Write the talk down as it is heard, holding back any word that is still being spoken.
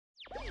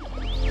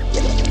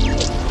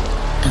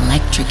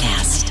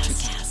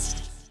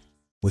Electrocast.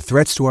 With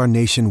threats to our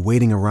nation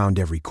waiting around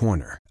every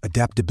corner,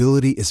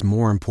 adaptability is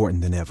more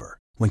important than ever.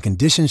 When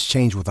conditions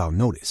change without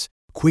notice,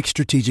 quick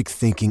strategic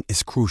thinking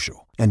is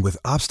crucial. And with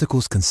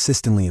obstacles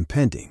consistently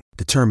impending,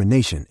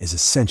 determination is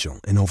essential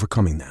in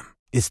overcoming them.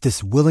 It's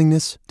this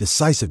willingness,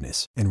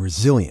 decisiveness, and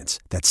resilience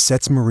that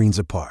sets Marines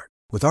apart.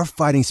 With our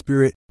fighting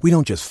spirit, we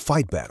don't just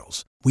fight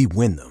battles, we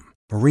win them.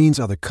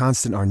 Marines are the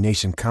constant our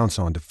nation counts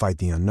on to fight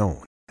the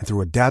unknown. And through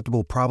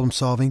adaptable problem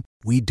solving,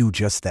 we do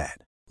just that.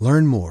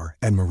 Learn more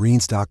at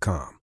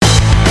marines.com.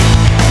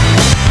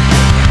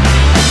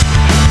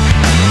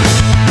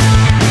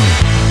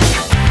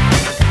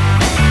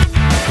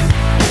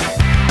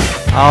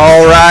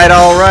 All right.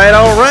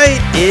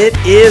 It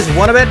is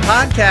WannaBet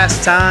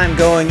podcast time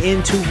going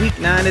into week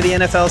 9 of the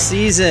NFL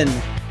season.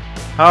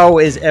 How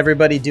is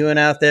everybody doing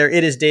out there?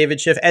 It is David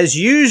Schiff, as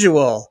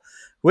usual,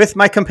 with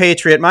my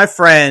compatriot, my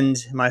friend,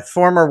 my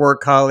former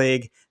work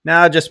colleague,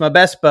 now just my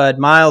best bud,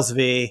 Miles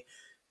V.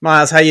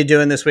 Miles, how you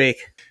doing this week?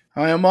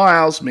 I am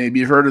Miles.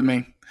 Maybe you've heard of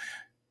me.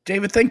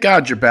 David, thank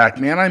God you're back,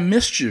 man. I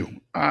missed you.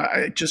 All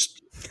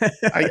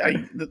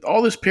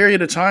this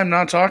period of time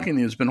not talking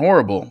to you has been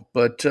horrible.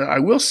 But I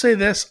will say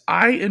this.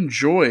 I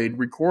enjoyed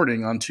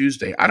recording on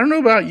Tuesday. I don't know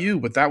about you,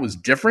 but that was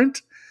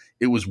different.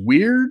 It was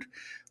weird.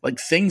 Like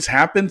things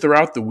happened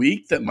throughout the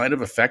week that might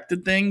have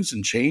affected things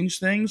and changed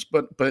things.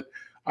 But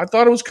I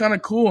thought it was kind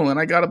of cool. And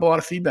I got a lot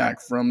of feedback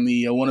from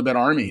the WannaBet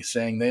Army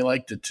saying they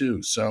liked it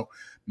too. So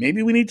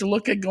maybe we need to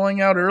look at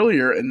going out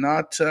earlier and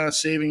not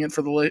saving it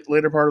for the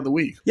later part of the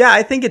week. Yeah,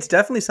 I think it's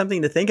definitely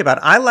something to think about.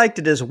 I liked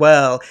it as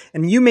well.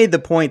 And you made the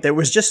point there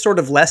was just sort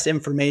of less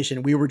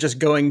information. We were just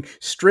going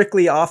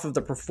strictly off of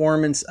the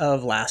performance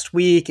of last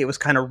week. It was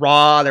kind of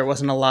raw. There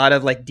wasn't a lot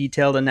of like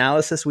detailed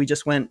analysis.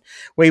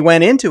 We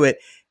went into it.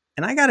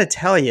 And I got to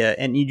tell you,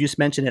 and you just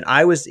mentioned it,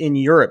 I was in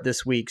Europe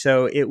this week,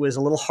 so it was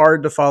a little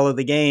hard to follow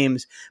the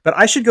games. But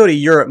I should go to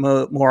Europe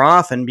more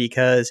often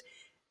because,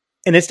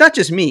 and it's not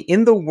just me,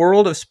 in the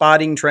world of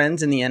spotting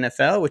trends in the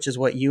NFL, which is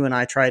what you and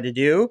I try to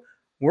do,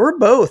 we're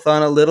both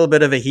on a little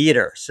bit of a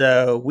heater.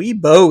 So we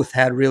both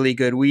had really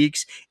good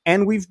weeks,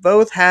 and we've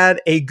both had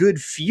a good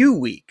few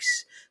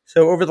weeks.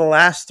 So over the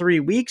last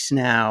 3 weeks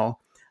now,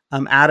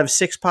 out of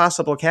 6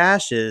 possible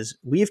cashes,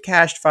 we've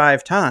cashed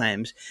 5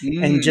 times.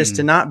 And just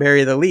to not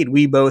bury the lead,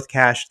 we both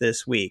cashed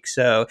this week.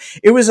 So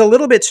it was a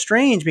little bit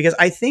strange because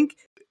I think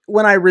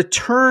when I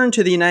returned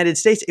to the United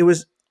States, it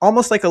was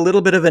almost like a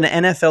little bit of an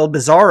NFL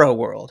bizarro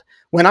world.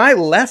 When I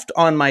left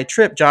on my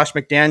trip, Josh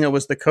McDaniel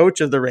was the coach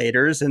of the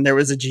Raiders, and there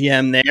was a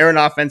GM there, an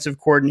offensive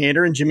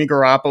coordinator, and Jimmy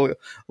Garoppolo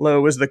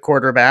was the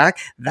quarterback.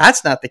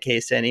 That's not the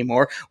case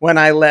anymore. When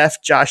I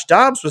left, Josh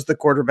Dobbs was the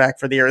quarterback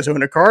for the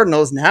Arizona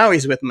Cardinals. Now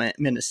he's with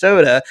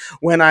Minnesota.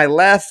 When I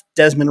left,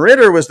 Desmond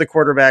Ridder was the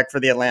quarterback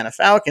for the Atlanta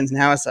Falcons.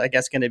 Now it's, I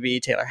guess, going to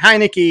be Taylor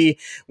Heineke.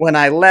 When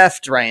I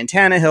left, Ryan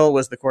Tannehill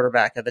was the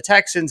quarterback of the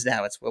Texans.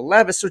 Now it's Will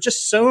Levis. So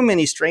just so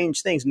many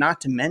strange things, not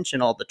to mention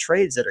all the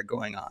trades that are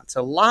going on.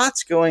 So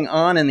lots going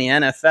on in the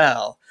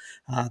NFL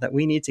that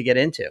we need to get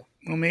into.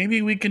 Well,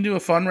 maybe we can do a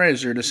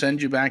fundraiser to send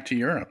you back to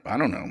Europe. I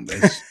don't know.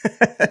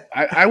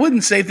 I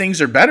wouldn't say things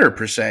are better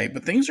per se,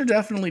 but things are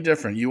definitely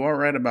different. You are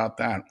right about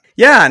that.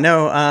 Yeah,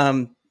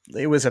 no,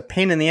 it was a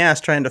pain in the ass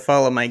trying to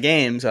follow my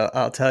games,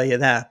 I'll tell you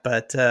that.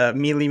 But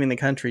me leaving the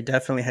country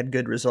definitely had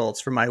good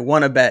results for my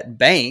WannaBet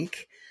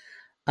bank.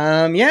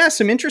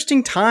 Some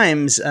interesting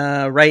times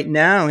right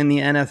now in the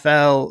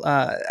NFL.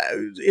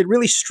 It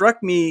really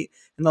struck me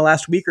in the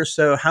last week or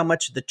so how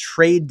much the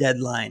trade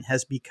deadline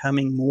has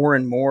becoming more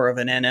and more of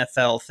an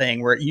NFL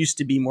thing, where it used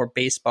to be more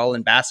baseball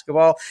and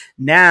basketball.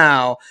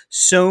 Now,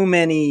 so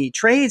many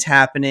trades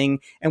happening.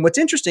 And what's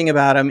interesting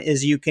about them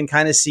is you can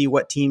kind of see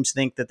what teams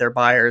think that they're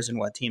buyers and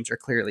what teams are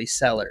clearly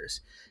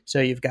sellers. So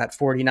you've got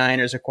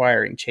 49ers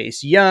acquiring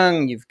Chase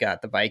Young. You've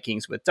got the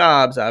Vikings with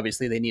Dobbs.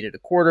 Obviously, they needed a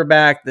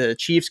quarterback. The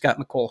Chiefs got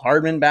McCole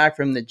Hardman back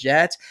from the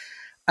Jets.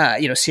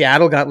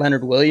 Seattle got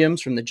Leonard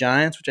Williams from the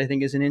Giants, which I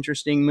think is an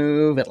interesting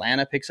move.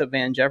 Atlanta picks up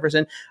Van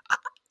Jefferson.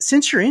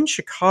 Since you're in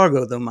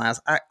Chicago, though, Miles,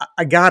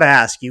 I got to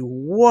ask you,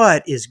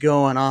 what is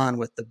going on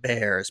with the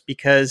Bears?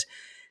 Because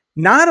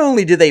not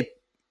only do they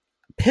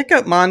pick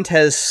up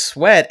Montez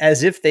Sweat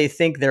as if they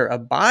think they're a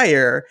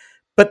buyer,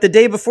 but the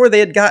day before they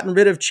had gotten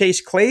rid of Chase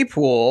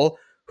Claypool,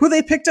 who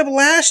they picked up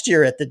last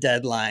year at the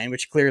deadline,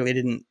 which clearly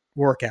didn't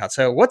work out.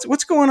 So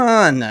what's going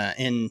on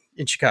in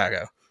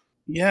Chicago?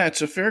 Yeah,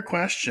 it's a fair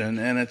question,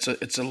 and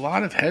it's a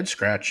lot of head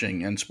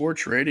scratching. And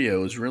sports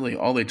radio is really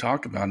all they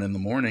talk about in the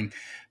morning.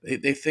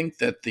 They think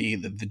that the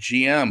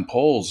GM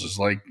polls is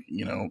like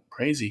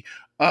crazy.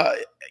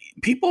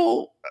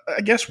 People,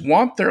 I guess,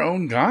 want their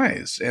own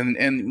guys, and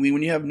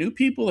when you have new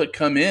people that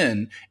come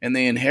in and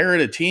they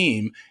inherit a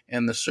team,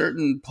 and the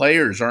certain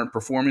players aren't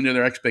performing to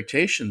their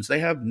expectations, they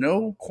have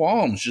no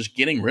qualms just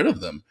getting rid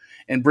of them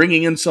and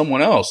bringing in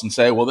someone else and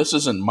say, well, this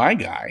isn't my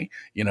guy.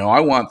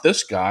 I want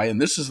this guy,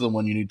 and this is the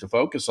one you need to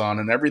focus on.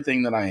 And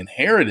everything that I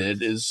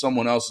inherited is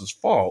someone else's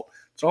fault.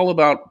 It's all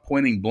about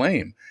pointing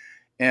blame.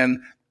 And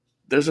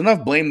there's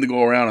enough blame to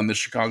go around on this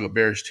Chicago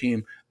Bears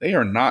team. They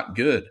are not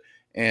good.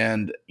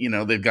 And,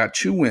 they've got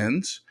 2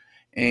 wins,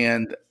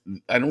 and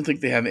I don't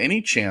think they have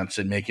any chance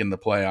at making the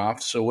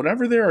playoffs. So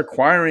whatever they're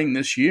acquiring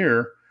this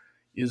year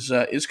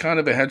is kind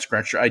of a head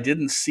scratcher. I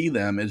didn't see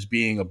them as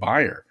being a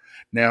buyer.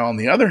 Now, on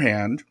the other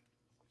hand,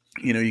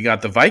 you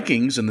got the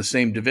Vikings in the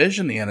same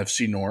division, the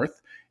NFC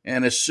North.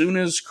 And as soon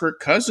as Kirk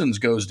Cousins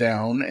goes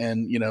down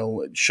and,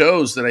 it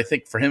shows that I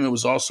think for him it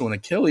was also an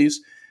Achilles,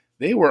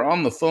 they were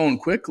on the phone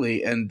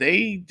quickly and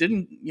they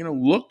didn't,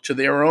 look to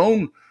their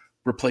own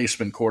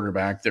replacement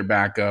quarterback, their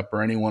backup,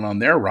 or anyone on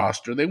their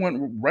roster. They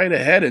went right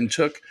ahead and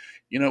took,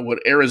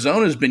 what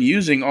Arizona's been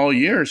using all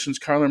year since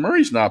Kyler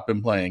Murray's not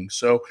been playing.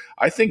 So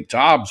I think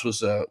Dobbs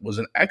was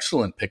an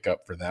excellent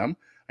pickup for them.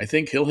 I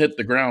think he'll hit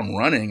the ground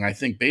running. I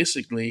think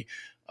basically,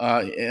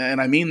 and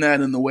I mean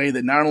that in the way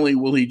that not only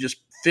will he just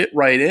fit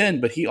right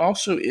in, but he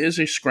also is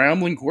a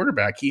scrambling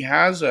quarterback. He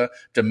has a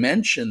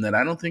dimension that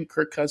I don't think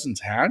Kirk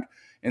Cousins had.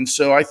 And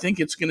so I think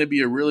it's going to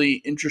be a really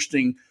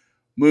interesting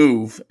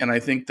move. And I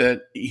think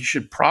that he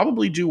should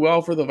probably do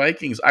well for the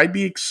Vikings. I'd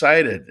be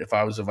excited if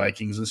I was the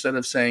Vikings. Instead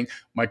of saying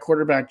my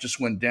quarterback just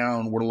went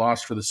down, we're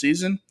lost for the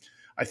season.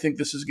 I think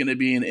this is going to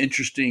be an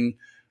interesting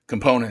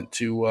component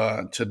to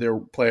their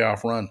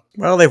playoff run.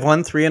 Well, they've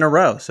won 3 in a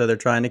row, so they're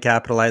trying to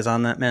capitalize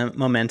on that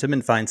momentum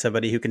and find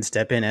somebody who can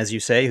step in, as you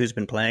say, who's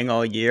been playing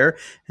all year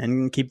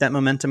and keep that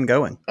momentum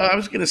going. I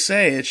was going to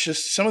say, it's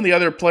just some of the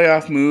other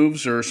playoff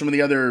moves or some of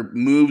the other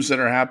moves that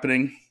are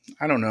happening.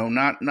 I don't know,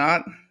 not.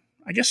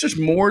 I guess there's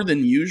more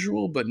than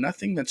usual, but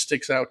nothing that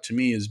sticks out to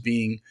me as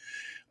being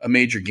a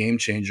major game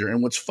changer.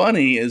 And what's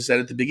funny is that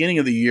at the beginning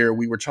of the year,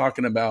 we were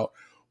talking about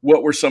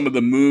what were some of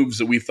the moves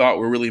that we thought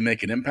were really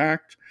making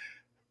impact.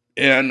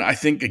 And I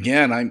think,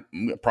 again, I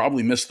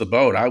probably missed the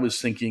boat. I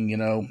was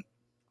thinking,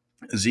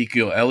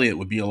 Ezekiel Elliott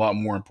would be a lot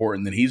more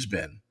important than he's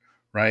been,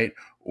 right?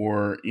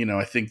 Or,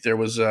 I think there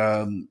was,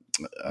 it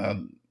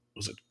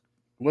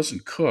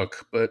wasn't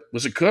Cook, but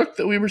was it Cook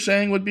that we were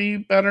saying would be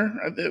better?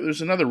 There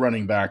was another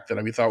running back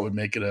that we thought would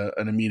make it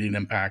an immediate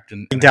impact.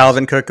 And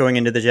Dalvin Cook going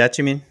into the Jets,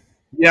 you mean?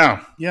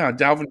 Yeah,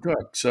 Dalvin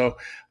Cook. So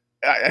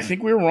I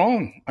think we were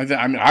wrong.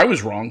 I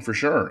was wrong for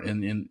sure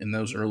in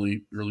those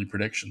early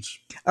predictions.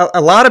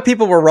 A lot of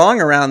people were wrong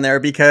around there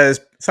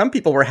because some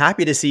people were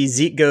happy to see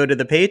Zeke go to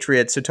the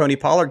Patriots so Tony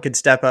Pollard could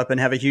step up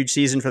and have a huge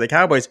season for the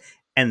Cowboys.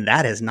 And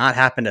that has not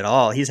happened at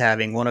all. He's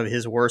having one of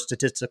his worst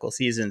statistical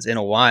seasons in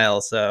a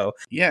while. So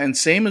yeah, and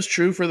same is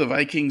true for the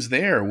Vikings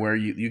there, where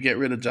you get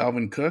rid of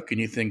Dalvin Cook and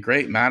you think,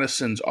 great,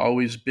 Madison's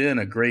always been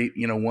a great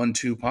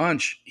 1-2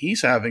 punch.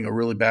 He's having a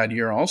really bad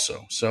year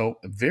also. So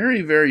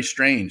very, very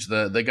strange.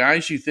 The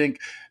guys you think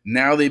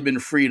now they've been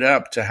freed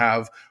up to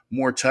have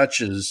more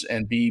touches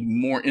and be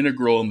more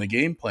integral in the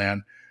game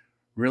plan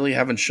really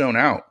haven't shown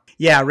out.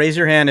 Yeah, raise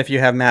your hand if you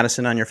have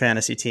Madison on your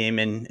fantasy team,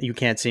 and you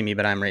can't see me,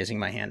 but I'm raising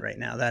my hand right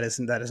now. That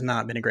has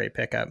not been a great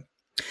pickup.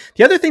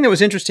 The other thing that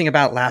was interesting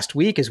about last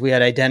week is we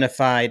had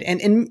identified,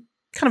 and in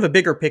kind of a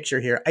bigger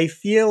picture here, I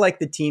feel like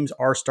the teams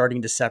are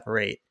starting to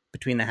separate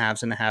between the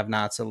haves and the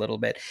have-nots a little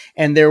bit.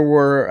 And there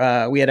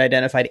were, we had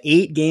identified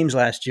 8 games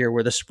last year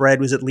where the spread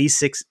was at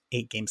least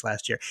 8 games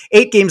last year,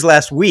 8 games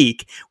last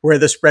week where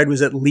the spread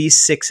was at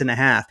least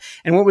 6.5.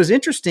 And what was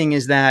interesting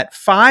is that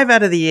 5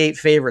 out of the 8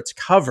 favorites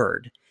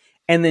covered.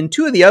 And then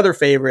 2 of the other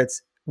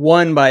favorites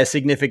won by a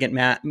significant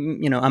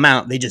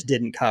amount. They just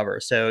didn't cover.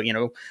 So,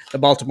 the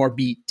Baltimore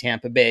beat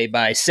Tampa Bay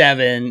by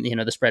 7.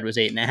 The spread was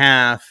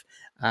 8.5.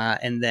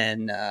 And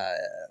then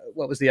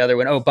what was the other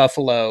one? Oh,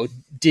 Buffalo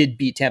did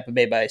beat Tampa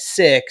Bay by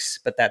 6,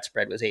 but that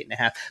spread was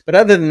 8.5. But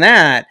other than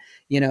that,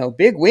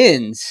 big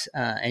wins.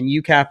 And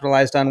you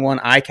capitalized on one.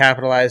 I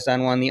capitalized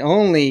on one. The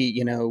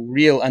only,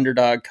 real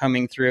underdog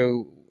coming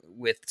through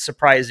with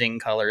surprising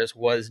colors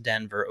was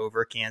Denver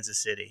over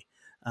Kansas City.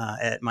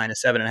 At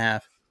minus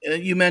 7.5.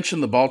 You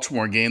mentioned the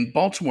Baltimore game.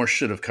 Baltimore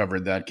should have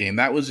covered that game.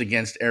 That was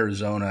against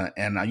Arizona,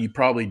 and you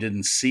probably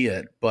didn't see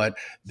it, but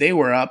they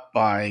were up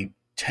by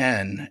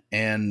 10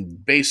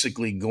 and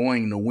basically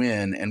going to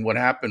win. And what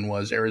happened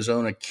was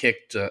Arizona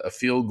kicked a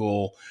field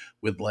goal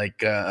with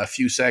like a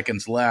few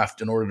seconds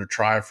left in order to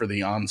try for the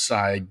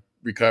onside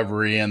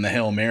recovery and the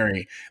Hail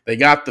Mary. They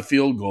got the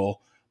field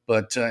goal,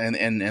 but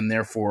and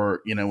therefore,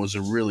 it was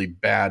a really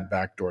bad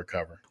backdoor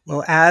cover.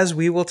 Well, as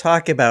we will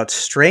talk about,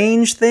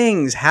 strange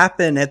things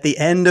happen at the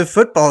end of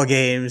football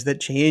games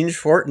that change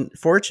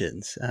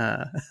fortunes.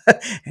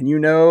 And you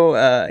know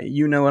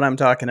what I'm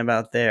talking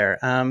about there.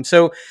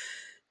 So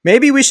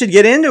maybe we should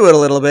get into it a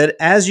little bit.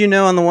 As you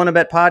know, on the Wanna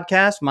Bet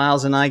podcast,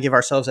 Miles and I give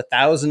ourselves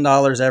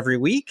 $1,000 every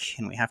week,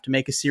 and we have to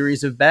make a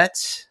series of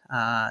bets.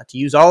 To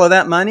use all of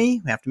that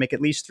money, we have to make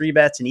at least 3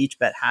 bets, and each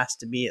bet has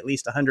to be at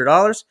least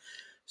 $100.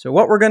 So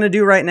what we're going to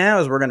do right now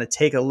is we're going to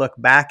take a look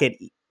back at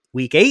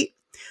week 8.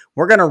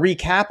 We're going to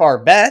recap our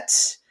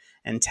bets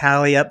and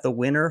tally up the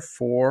winner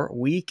for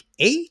week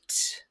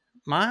 8.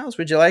 Miles,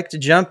 would you like to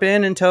jump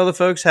in and tell the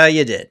folks how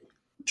you did?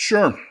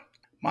 Sure.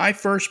 My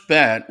first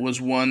bet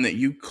was one that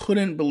you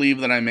couldn't believe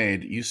that I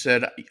made. You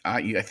said,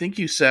 I think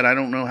you said, I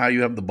don't know how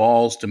you have the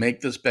balls to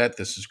make this bet.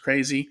 This is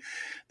crazy.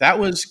 That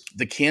was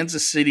the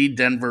Kansas City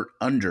Denver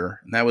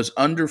under, and that was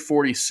under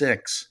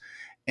 46.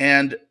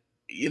 And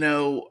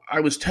I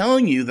was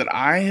telling you that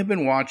I have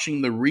been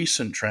watching the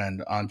recent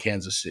trend on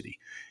Kansas City.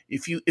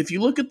 If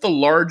you look at the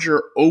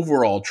larger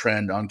overall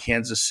trend on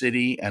Kansas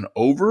City and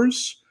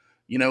overs,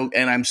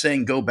 and I'm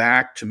saying go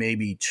back to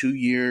maybe 2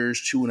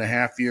 years,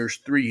 2.5 years,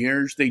 3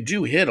 years, they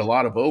do hit a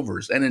lot of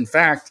overs. And in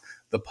fact,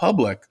 the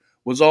public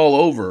was all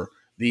over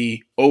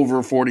the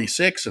over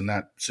 46 in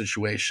that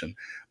situation.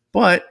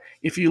 But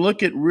if you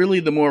look at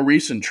really the more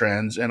recent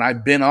trends, and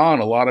I've been on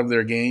a lot of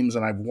their games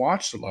and I've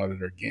watched a lot of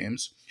their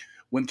games,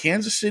 when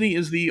Kansas City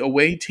is the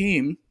away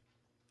team,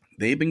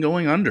 they've been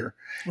going under.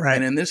 Right.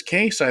 And in this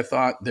case, I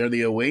thought they're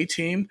the away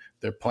team.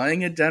 They're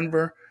playing at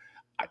Denver.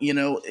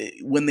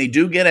 When they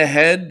do get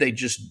ahead, they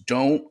just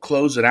don't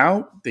close it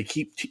out. They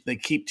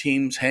keep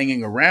teams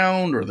hanging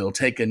around, or they'll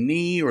take a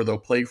knee, or they'll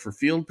play for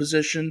field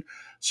position.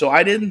 So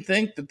I didn't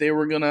think that they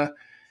were going to,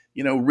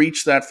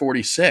 reach that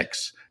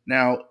 46.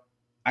 Now,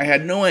 I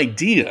had no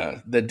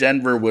idea that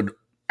Denver would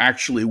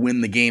actually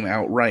win the game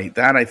outright.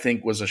 That, I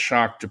think, was a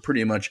shock to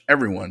pretty much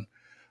everyone.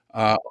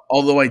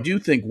 Although I do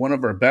think one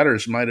of our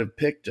bettors might have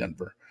picked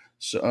Denver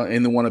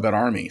in the one about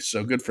Army,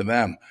 so good for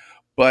them.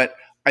 But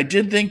I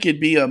did think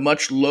it'd be a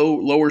much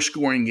lower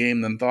scoring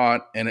game than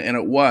thought, and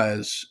it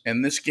was.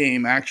 And this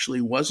game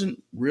actually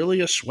wasn't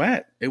really a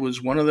sweat. It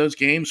was one of those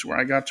games where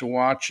I got to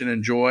watch and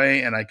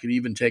enjoy, and I could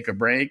even take a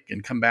break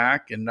and come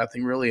back, and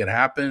nothing really had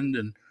happened.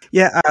 And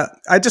yeah,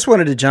 I just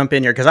wanted to jump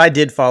in here because I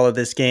did follow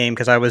this game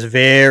because I was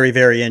very,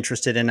 very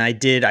interested, and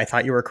I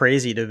thought you were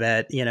crazy to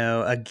bet,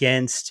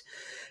 against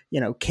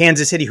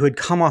Kansas City, who had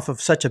come off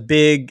of such a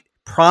big,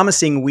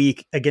 promising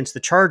week against the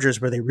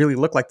Chargers where they really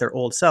look like their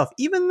old self,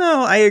 even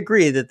though I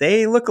agree that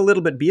they look a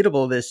little bit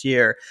beatable this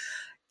year.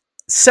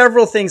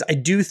 Several things I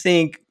do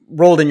think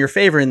rolled in your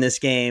favor in this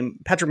game.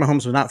 Patrick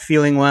Mahomes was not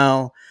feeling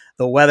well.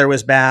 The weather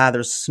was bad.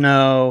 There's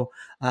snow.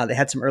 They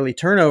had some early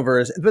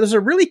turnovers, but there's a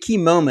really key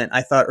moment,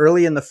 I thought,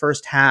 early in the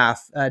first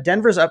half.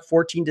 Denver's up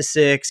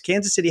 14-6.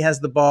 Kansas City has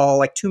the ball,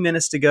 like 2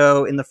 minutes to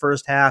go in the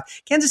first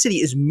half. Kansas City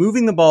is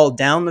moving the ball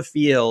down the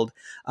field.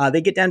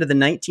 They get down to the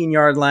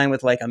 19-yard line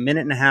with like a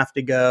minute and a half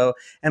to go,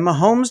 and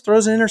Mahomes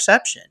throws an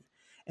interception.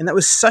 And that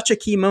was such a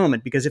key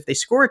moment because if they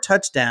score a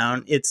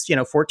touchdown, it's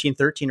 14-13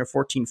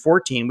 or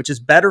 14-14, which is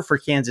better for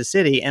Kansas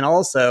City and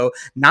also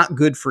not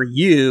good for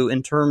you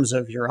in terms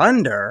of your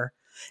under.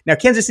 Now,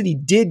 Kansas City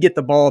did get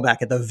the ball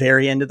back at the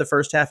very end of the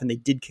first half, and they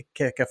did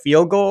kick a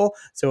field goal.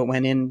 So it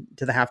went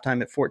into the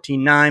halftime at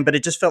 14-9, but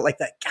it just felt like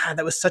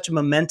that was such a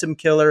momentum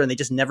killer, and they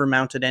just never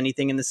mounted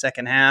anything in the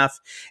second half.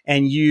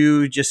 And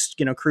you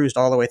just, cruised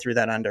all the way through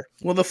that under.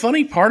 Well, the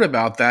funny part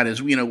about that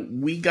is,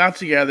 we got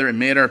together and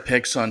made our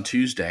picks on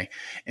Tuesday.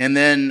 And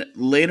then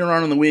later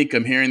on in the week,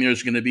 I'm hearing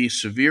there's going to be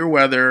severe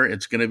weather.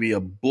 It's going to be a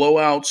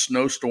blowout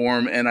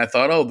snowstorm. And I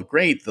thought, oh,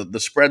 great, the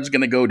spread's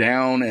going to go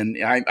down. And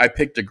I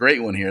picked a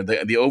great one here.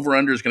 The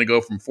over-under is going to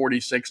go from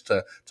 46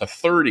 to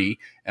 30,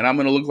 and I'm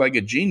going to look like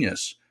a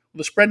genius.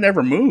 The spread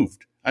never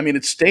moved. I mean,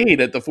 it stayed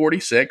at the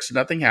 46.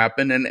 Nothing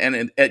happened,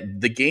 and at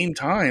the game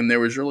time, there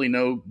was really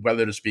no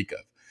weather to speak of.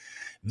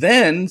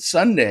 Then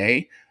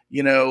Sunday,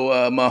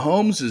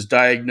 Mahomes is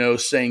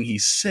diagnosed saying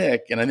he's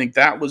sick, and I think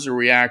that was a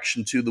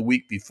reaction to the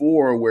week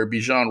before where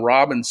Bijan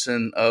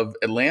Robinson of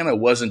Atlanta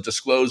wasn't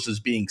disclosed as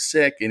being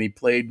sick, and he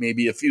played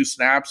maybe a few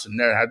snaps and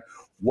there had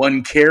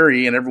one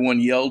carry, and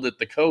everyone yelled at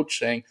the coach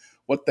saying,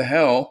 what the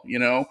hell,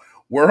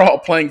 we're all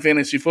playing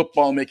fantasy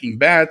football, making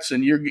bets,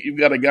 and you've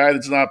got a guy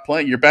that's not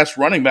playing. Your best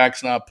running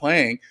back's not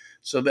playing.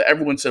 So that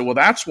everyone said, well,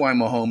 that's why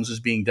Mahomes is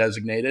being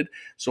designated.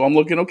 So I'm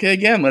looking, okay,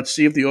 again, let's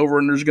see if the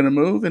over-under is going to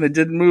move, and it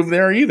didn't move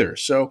there either.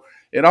 So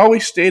it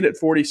always stayed at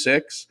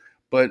 46,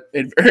 but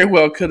it very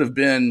well could have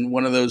been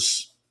one of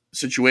those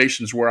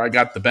situations where I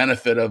got the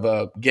benefit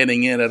of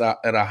getting in at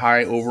a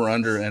high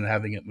over-under and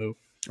having it move.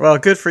 Well,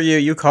 good for you.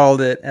 You called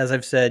it. As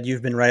I've said,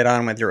 you've been right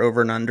on with your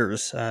over and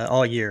unders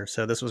all year.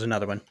 So this was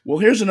another one. Well,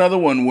 here's another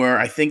one where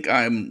I think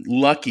I'm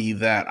lucky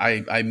that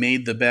I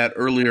made the bet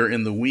earlier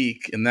in the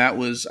week. And that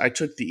was I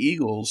took the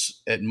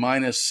Eagles at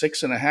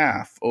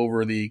 -6.5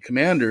 over the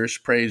Commanders,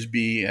 praise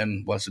be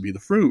and blessed be the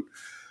fruit.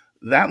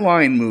 That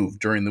line moved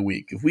during the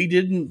week. If we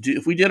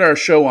did our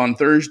show on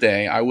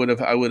Thursday, I would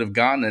have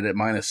gotten it at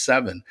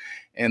 -7.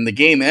 And the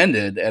game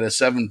ended at a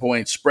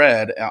 7-point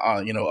spread,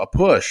 a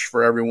push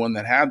for everyone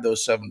that had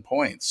those 7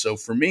 points. So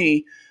for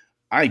me,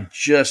 I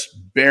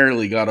just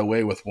barely got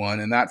away with one,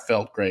 and that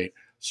felt great.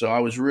 So I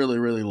was really,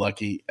 really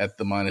lucky at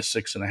the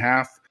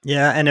 -6.5.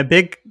 Yeah, and a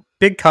big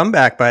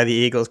comeback by the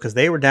Eagles because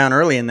they were down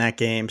early in that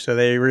game. So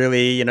they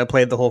really,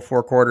 played the whole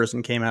 4 quarters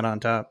and came out on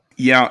top.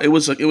 Yeah, it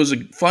was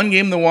a fun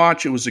game to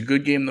watch. It was a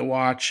good game to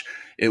watch.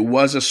 It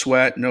was a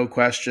sweat, no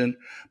question.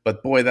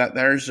 But boy,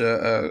 there's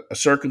a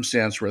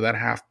circumstance where that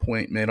half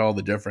point made all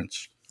the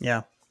difference.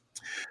 Yeah.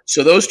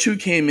 So those two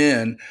came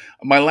in.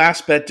 My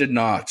last bet did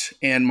not.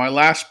 And my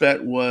last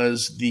bet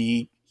was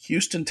the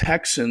Houston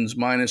Texans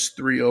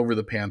 -3 over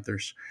the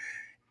Panthers.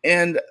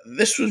 And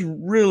this was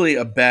really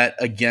a bet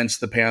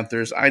against the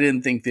Panthers. I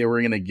didn't think they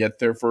were going to get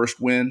their first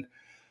win.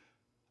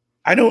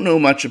 I don't know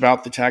much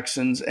about the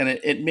Texans, and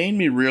it made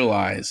me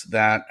realize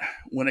that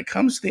when it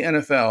comes to the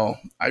NFL,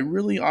 I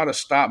really ought to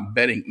stop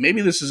betting.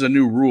 Maybe this is a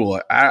new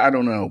rule. I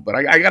don't know, but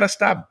I got to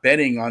stop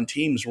betting on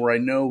teams where I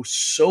know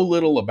so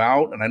little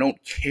about and I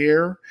don't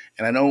care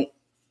and I don't,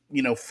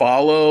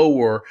 follow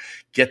or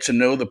get to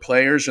know the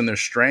players and their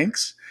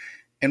strengths.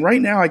 And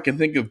right now I can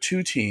think of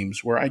two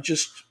teams where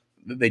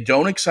they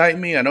don't excite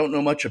me. I don't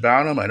know much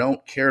about them. I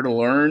don't care to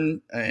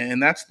learn.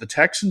 And that's the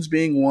Texans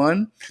being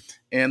one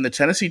and the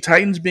Tennessee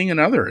Titans being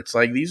another. It's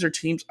like, these are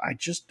teams I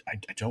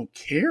don't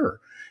care.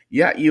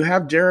 Yeah, you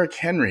have Derrick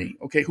Henry.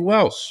 Okay, who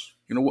else?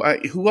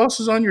 Who else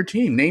is on your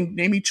team? Name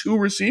me two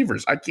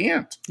receivers. I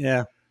can't.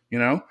 Yeah.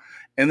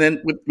 And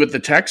then with the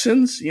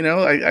Texans,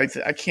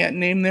 I can't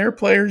name their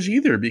players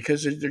either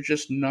because they're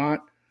just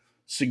not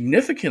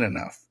significant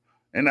enough.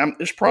 And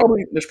there's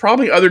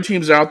probably other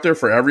teams out there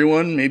for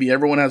everyone. Maybe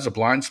everyone has a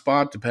blind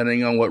spot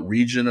depending on what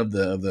region of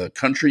the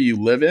country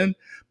you live in.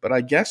 But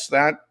I guess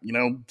that,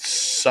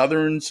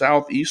 southern,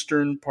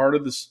 southeastern part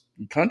of this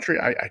country,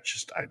 I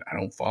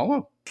don't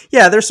follow.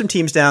 Yeah, there's some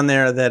teams down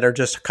there that are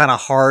just kind of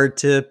hard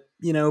to,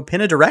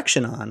 pin a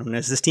direction on. And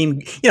there's this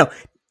team,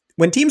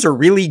 when teams are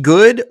really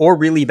good or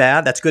really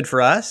bad, that's good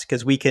for us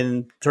because we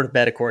can sort of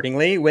bet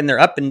accordingly. When they're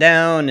up and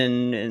down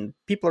and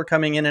people are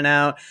coming in and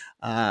out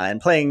and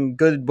playing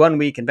good one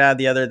week and bad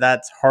the other,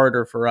 that's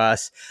harder for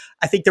us.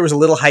 I think there was a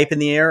little hype in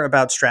the air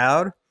about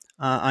Stroud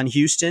on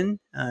Houston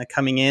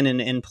coming in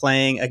and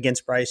playing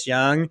against Bryce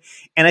Young.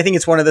 And I think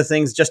it's one of the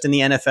things just in the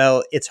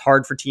NFL, it's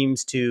hard for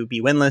teams to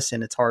be winless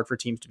and it's hard for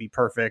teams to be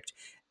perfect.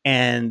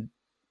 And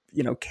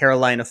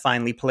Carolina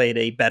finally played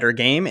a better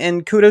game,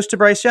 and kudos to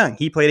Bryce Young.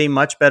 He played a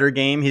much better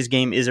game. His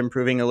game is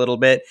improving a little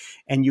bit,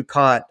 and you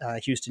caught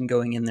Houston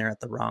going in there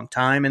at the wrong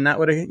time, and that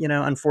would have,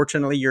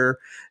 unfortunately,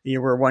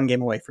 you were one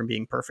game away from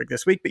being perfect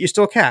this week, but you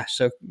still cashed.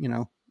 So,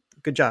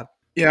 good job.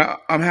 Yeah,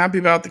 I'm happy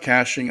about the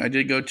cashing. I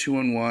did go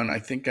 2-1. I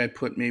think I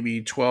put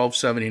maybe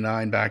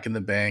 $12.79 back in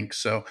the bank,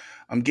 so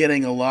I'm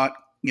getting a lot,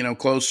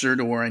 closer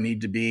to where I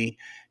need to be.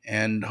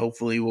 And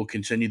hopefully we'll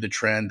continue the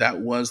trend.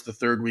 That was the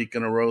third week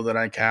in a row that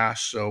I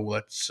cashed.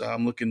 So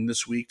I'm looking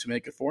this week to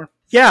make it 4.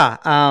 Yeah.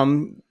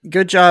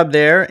 Good job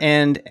there.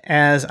 And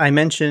as I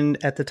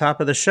mentioned at the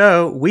top of the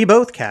show, we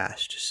both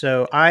cashed.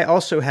 So I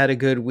also had a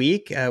good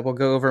week. We'll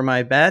go over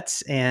my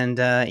bets and,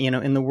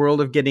 in the world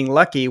of getting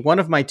lucky, one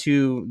of my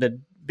the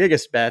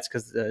biggest bets,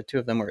 because the two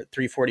of them were at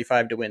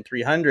 345 to win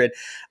 300.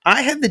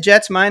 I had the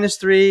Jets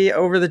 -3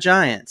 over the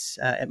Giants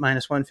at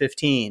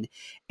 -115.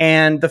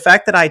 And the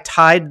fact that I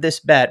tied this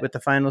bet with the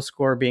final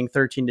score being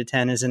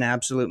 13-10 is an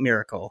absolute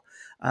miracle.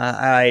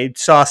 I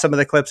saw some of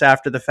the clips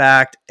after the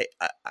fact.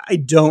 I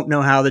don't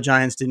know how the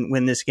Giants didn't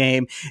win this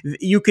game.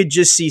 You could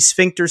just see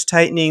sphincters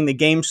tightening, the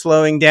game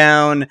slowing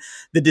down,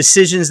 the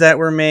decisions that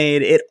were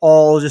made. It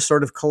all just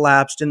sort of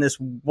collapsed in this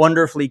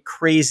wonderfully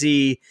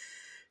crazy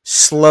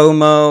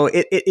slow-mo.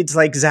 It's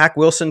like Zach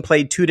Wilson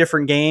played two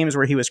different games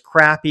where he was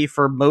crappy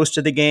for most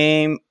of the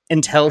game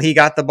until he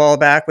got the ball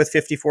back with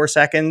 54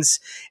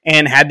 seconds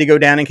and had to go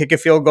down and kick a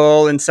field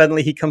goal. And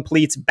suddenly he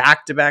completes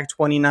back-to-back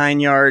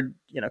 29-yard,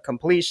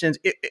 completions.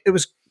 It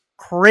was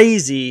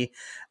crazy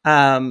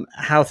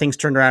how things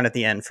turned around at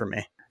the end for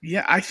me.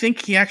 Yeah, I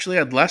think he actually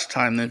had less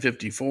time than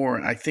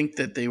 54. I think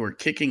that they were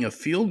kicking a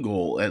field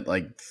goal at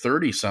like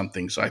 30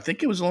 something. So I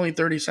think it was only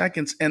 30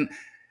 seconds. And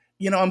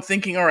I'm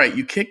thinking, all right,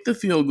 you kicked the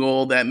field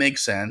goal. That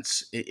makes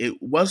sense. It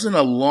wasn't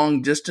a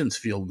long distance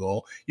field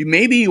goal.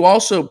 Maybe you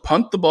also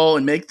punt the ball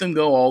and make them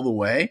go all the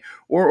way.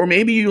 Or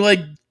maybe you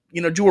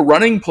do a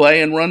running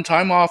play and run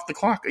time off the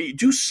clock. You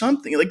do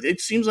something. Like,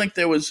 it seems like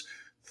there was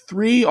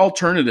 3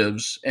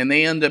 alternatives and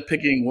they end up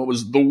picking what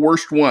was the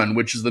worst one,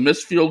 which is the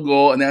missed field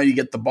goal. And now you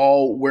get the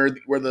ball where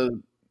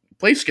the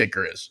place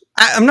kicker is.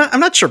 I'm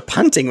not sure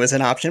punting was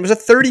an option. It was a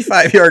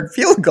 35-yard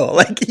field goal.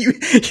 Like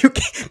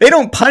they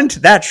don't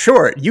punt that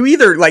short. You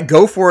either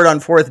go for it on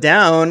 4th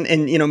down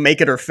and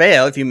make it or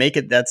fail. If you make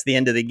it, that's the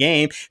end of the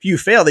game. If you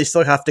fail, they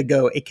still have to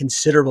go a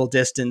considerable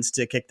distance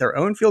to kick their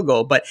own field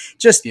goal. But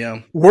just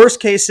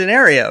worst case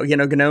scenario,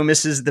 Gano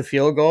misses the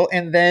field goal,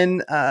 and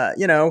then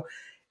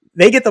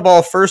they get the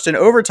ball first in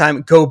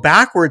overtime, go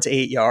backwards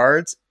 8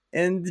 yards.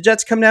 And the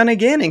Jets come down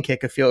again and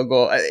kick a field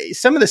goal.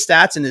 Some of the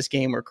stats in this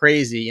game were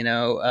crazy.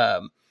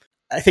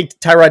 I think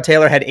Tyrod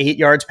Taylor had 8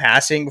 yards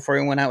passing before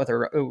he went out with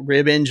a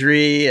rib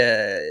injury.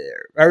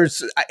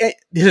 This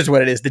is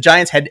what it is. The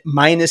Giants had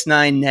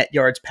 -9 net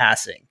yards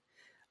passing.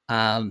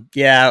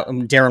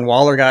 Darren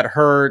Waller got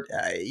hurt.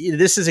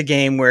 This is a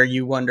game where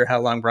you wonder how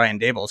long Brian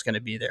Daboll is going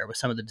to be there with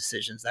some of the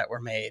decisions that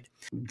were made.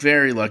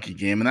 Very lucky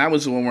game. And that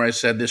was the one where I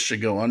said this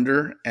should go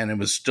under, and it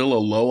was still a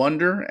low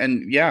under.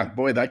 And yeah,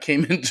 boy, that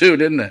came in too,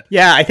 didn't it?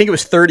 Yeah, I think it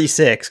was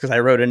 36 because I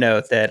wrote a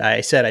note that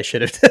I said I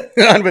should have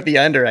gone with the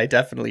under. I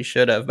definitely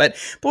should have. But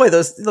boy,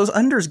 those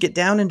unders get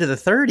down into the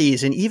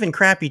 30s, and even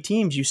crappy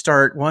teams, you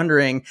start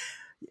wondering,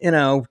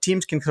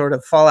 teams can sort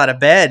of fall out of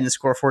bed and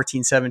score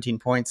 14, 17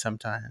 points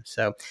sometimes.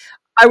 So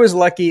I was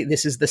lucky.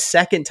 This is the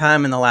second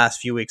time in the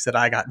last few weeks that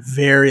I got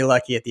very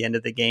lucky at the end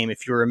of the game.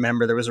 If you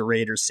remember, there was a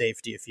Raiders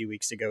safety a few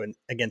weeks ago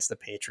against the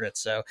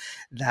Patriots. So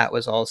that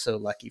was also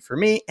lucky for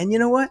me. And you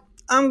know what?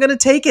 I'm going to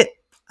take it.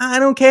 I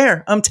don't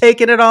care. I'm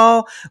taking it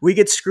all. We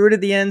get screwed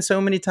at the end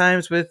so many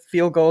times with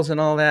field goals and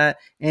all that.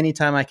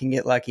 Anytime I can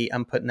get lucky,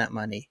 I'm putting that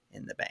money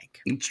in the bank.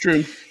 It's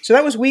true. So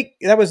that was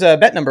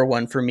bet number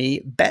one for me.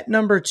 Bet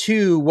number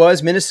two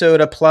was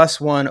Minnesota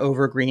 +1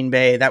 over Green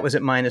Bay. That was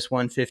at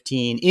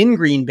 -115 in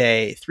Green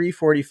Bay,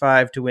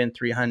 345 to win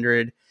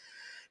 300.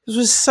 This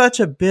was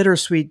such a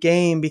bittersweet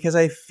game because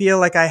I feel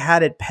like I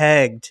had it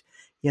pegged.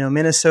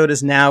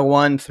 Minnesota's now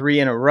won 3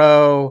 in a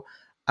row.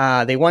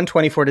 They won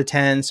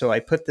 24-10, so I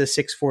put the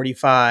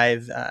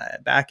 645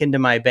 back into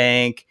my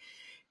bank.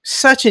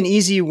 Such an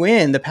easy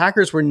win. The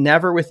Packers were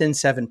never within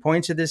 7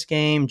 points of this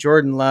game.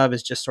 Jordan Love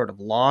is just sort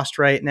of lost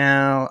right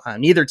now.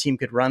 Neither team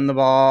could run the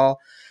ball.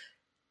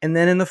 And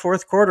then in the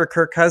fourth quarter,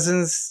 Kirk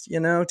Cousins,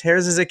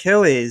 tears his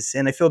Achilles.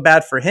 And I feel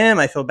bad for him.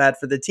 I feel bad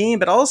for the team.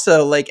 But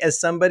also, like, as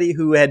somebody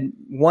who had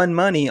won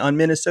money on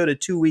Minnesota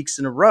 2 weeks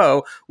in a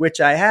row,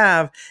 which I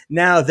have,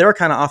 now they're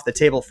kind of off the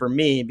table for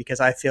me because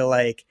I feel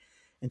like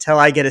until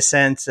I get a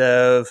sense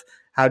of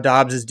how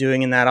Dobbs is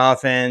doing in that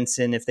offense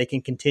and if they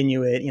can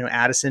continue it,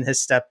 Addison has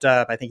stepped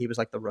up. I think he was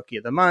like the rookie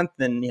of the month.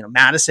 And,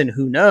 Madison,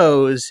 who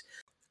knows,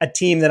 a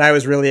team that I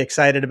was really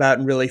excited about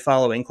and really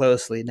following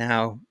closely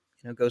now,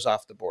 goes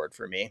off the board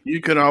for me. You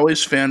could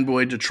always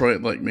fanboy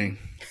Detroit like me.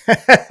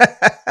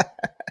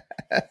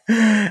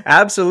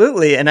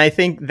 Absolutely. And I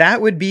think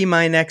that would be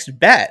my next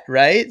bet,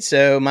 right?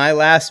 So my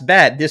last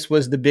bet, this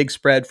was the big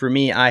spread for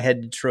me. I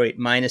had Detroit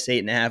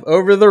 -8.5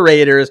 over the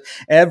Raiders.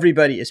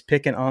 Everybody is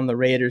picking on the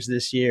Raiders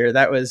this year.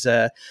 That was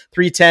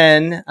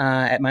 310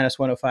 at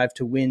 -105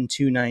 to win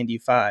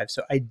 295.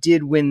 So I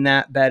did win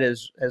that bet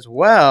as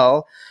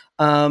well.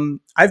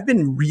 I've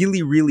been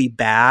really, really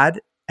bad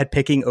at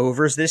picking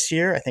overs this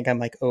year. I think I'm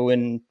like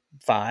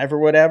 0-5 or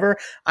whatever.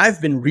 I've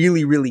been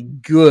really, really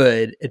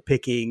good at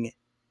picking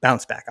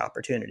bounce back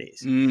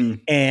opportunities.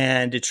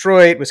 And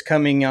Detroit was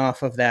coming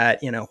off of that,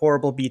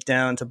 horrible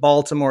beatdown to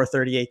Baltimore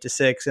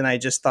 38-6. And I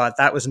just thought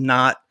that was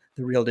not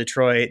the real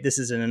Detroit. This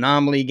is an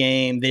anomaly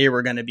game. They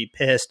were going to be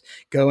pissed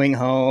going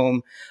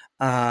home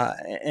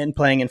and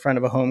playing in front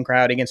of a home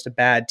crowd against a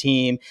bad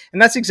team.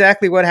 And that's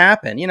exactly what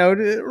happened.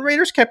 The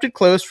Raiders kept it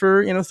close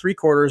for, 3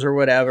 quarters or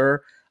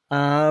whatever.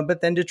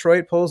 But then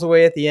Detroit pulls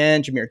away at the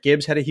end. Jahmyr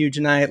Gibbs had a huge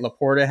night.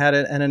 Laporta had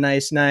a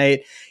nice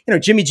night.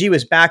 Jimmy G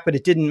was back, but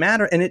it didn't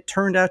matter. And it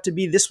turned out to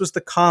be this was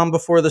the calm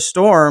before the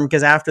storm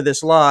because after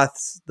this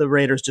loss, the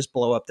Raiders just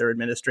blow up their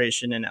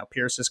administration and now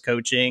Pierce is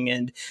coaching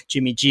and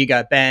Jimmy G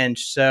got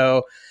benched.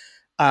 So,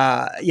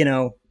 I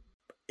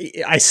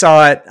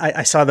saw it.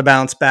 I saw the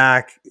bounce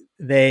back.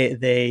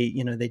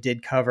 They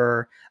did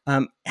cover.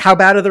 How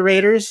bad are the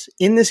Raiders?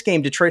 In this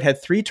game, Detroit had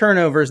 3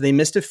 turnovers. They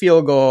missed a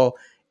field goal.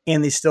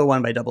 And they still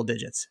won by double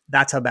digits.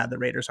 That's how bad the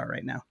Raiders are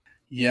right now.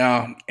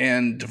 Yeah,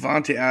 and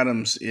Davante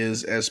Adams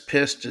is as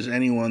pissed as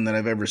anyone that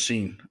I've ever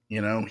seen.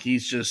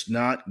 He's just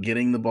not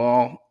getting the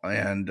ball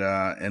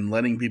and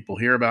letting people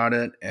hear about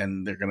it.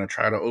 And they're going to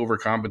try to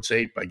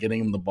overcompensate by getting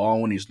him the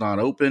ball when he's not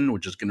open,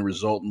 which is going to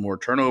result in more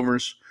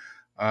turnovers.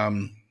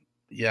 The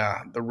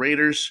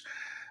Raiders.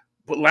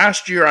 But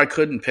last year I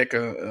couldn't pick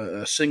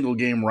a single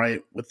game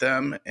right with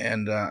them,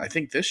 and I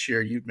think this year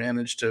you've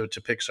managed to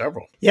pick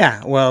several.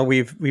 Yeah, well,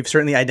 we've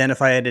certainly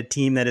identified a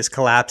team that is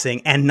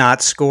collapsing and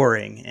not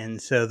scoring, and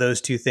so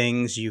those two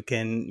things you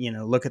can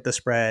look at the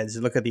spreads,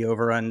 look at the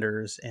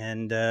over/unders,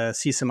 and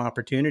see some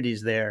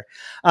opportunities there.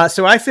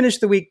 So I finished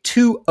the week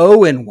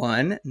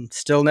 2-0-1, and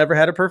still never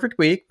had a perfect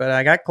week, but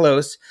I got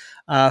close.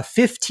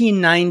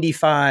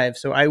 1595.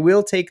 So I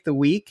will take the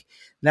week.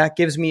 That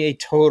gives me a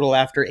total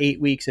after 8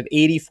 weeks of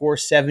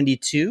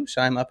 8472.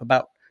 So I'm up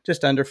about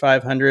just under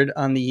 500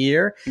 on the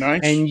year.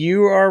 Nice. And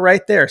you are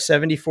right there,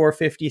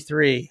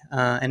 7453.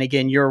 And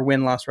again, your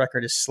win-loss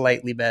record is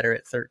slightly better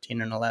at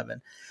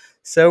 13-11.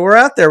 So we're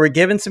out there. We're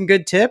giving some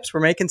good tips.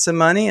 We're making some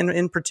money. And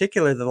in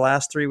particular, the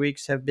last 3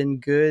 weeks have been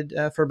good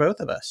for both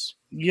of us.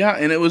 Yeah,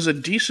 and it was a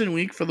decent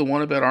week for the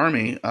Wannabet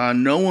Army.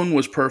 No one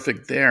was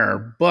perfect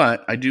there,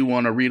 but I do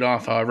want to read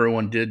off how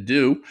everyone did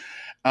do.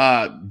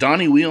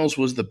 Donnie Wheels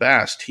was the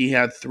best. He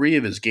had 3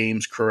 of his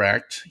games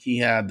correct. He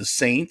had the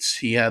Saints,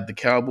 he had the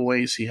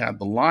Cowboys, he had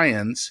the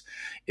Lions.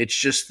 It's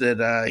just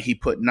that he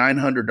put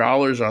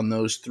 $900 on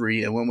those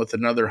 3 and went with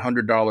another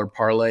 $100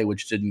 parlay,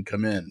 which didn't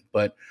come in.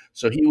 But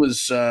so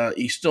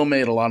he still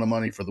made a lot of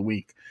money for the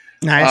week.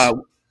 Nice.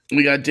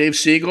 We got Dave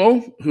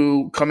Siegel,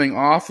 who coming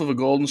off of a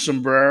golden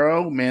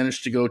sombrero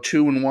managed to go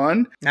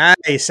 2-1.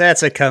 Nice.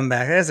 That's a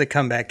comeback. That's a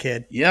comeback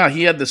kid. Yeah,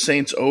 he had the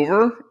Saints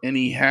over, and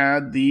he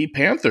had the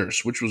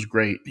Panthers, which was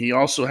great. He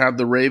also had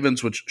the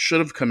Ravens, which should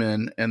have come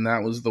in, and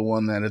that was the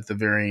one that at the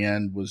very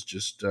end was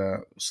just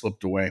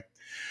slipped away.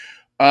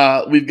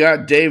 We've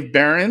got Dave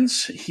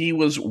Behrens. He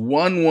was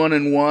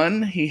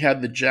 1-1-1. He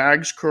had the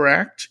Jags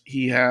correct.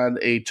 He had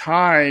a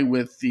tie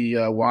with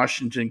the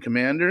Washington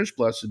Commanders,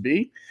 blessed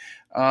be.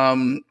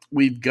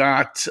 We've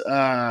got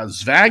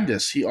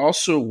Zvagdis. He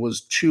also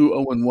was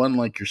 2-0-1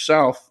 like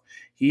yourself.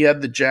 He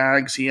had the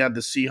Jags. He had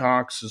the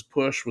Seahawks. His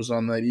push was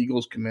on that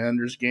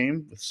Eagles-Commanders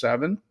game with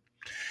 7.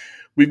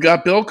 We've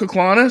got Bill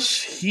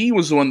Koklanis. He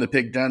was the one that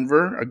picked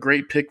Denver. A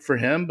great pick for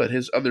him, but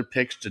his other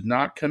picks did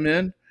not come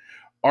in.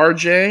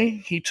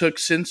 RJ, he took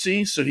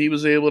Cincy, so he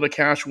was able to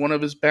cash one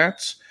of his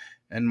bets.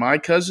 And my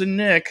cousin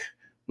Nick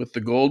with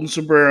the golden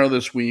sombrero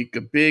this week,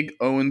 a big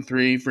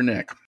 0-3 for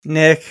Nick.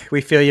 Nick,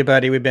 we feel you,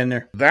 buddy. We've been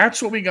there.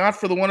 That's what we got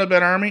for the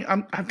Wannabet Army.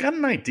 I've got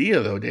an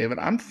idea, though, David.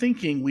 I'm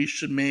thinking we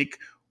should make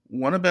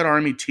Wannabet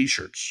Army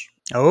t-shirts.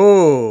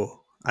 Oh,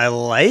 I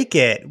like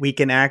it. We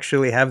can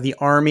actually have the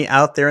Army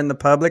out there in the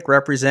public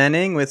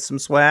representing with some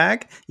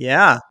swag.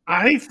 Yeah.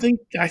 I think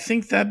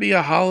that'd be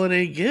a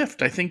holiday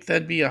gift. I think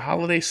that'd be a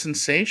holiday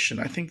sensation.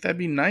 I think that'd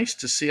be nice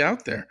to see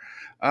out there.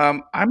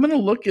 I'm going to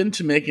look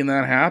into making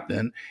that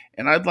happen,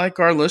 and I'd like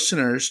our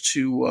listeners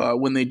to,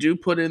 when they do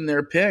put in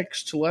their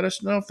picks, to let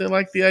us know if they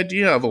like the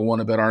idea of a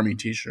Wannabet Army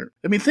t-shirt.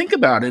 I mean, think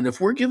about it.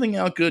 If we're giving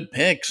out good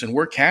picks and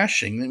we're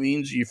cashing, that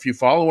means if you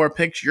follow our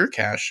picks, you're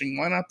cashing.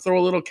 Why not throw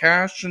a little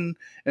cash and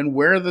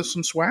wear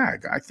some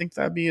swag? I think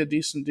that'd be a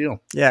decent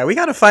deal. Yeah, we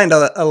got to find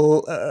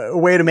a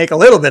way to make a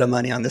little bit of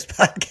money on this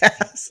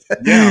podcast.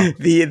 Yeah.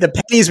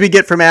 The pennies we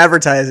get from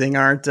advertising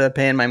aren't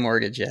paying my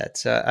mortgage yet.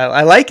 So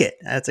I like it.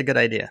 That's a good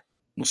idea.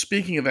 Well,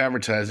 speaking of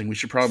advertising, we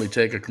should probably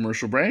take a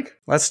commercial break.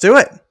 Let's do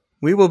it.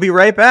 We will be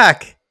right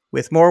back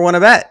with more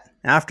Wannabet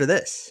after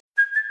this.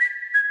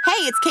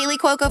 Hey, it's Kaylee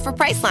Cuoco for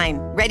Priceline.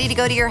 Ready to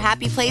go to your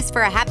happy place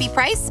for a happy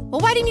price?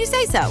 Well, why didn't you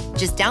say so?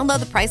 Just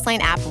download the Priceline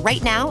app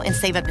right now and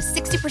save up to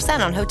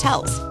 60% on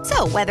hotels.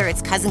 So whether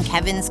it's Cousin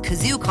Kevin's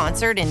Kazoo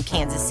Concert in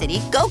Kansas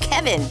City, go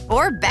Kevin,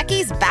 or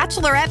Becky's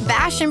Bachelorette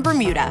Bash in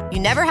Bermuda, you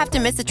never have to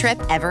miss a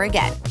trip ever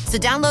again. So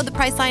download the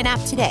Priceline app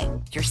today.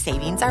 Your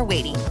savings are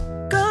waiting.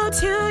 Go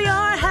to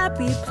your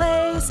happy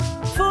place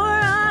for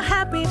a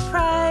happy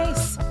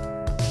price.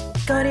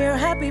 Go to your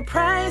happy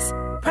price,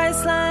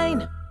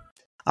 Priceline.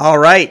 All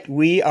right,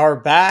 we are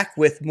back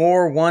with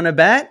more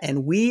Wannabet,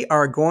 and we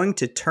are going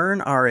to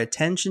turn our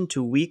attention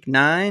to week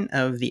 9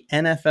 of the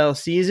NFL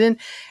season.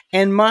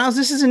 And Miles,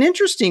 this is an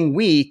interesting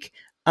week.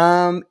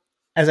 As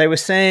I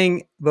was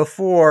saying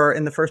before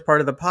in the first part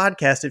of the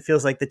podcast, it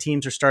feels like the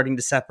teams are starting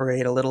to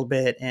separate a little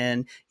bit,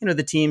 and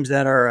the teams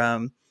that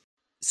are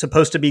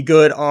supposed to be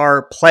good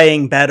are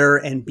playing better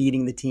and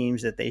beating the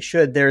teams that they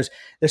should. There's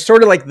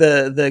sort of like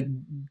the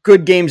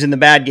good games and the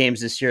bad games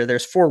this year.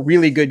 There's 4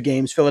 really good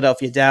games: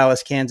 Philadelphia,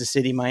 Dallas, Kansas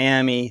City,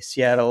 Miami,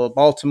 Seattle,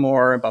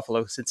 Baltimore,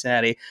 Buffalo,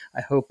 Cincinnati.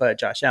 I hope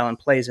Josh Allen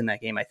plays in that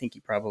game. I think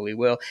he probably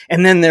will.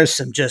 And then there's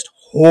some just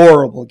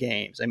horrible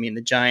games. I mean,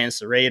 the Giants,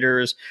 the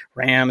Raiders,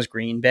 Rams,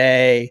 Green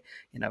Bay,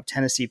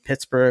 Tennessee,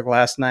 Pittsburgh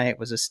last night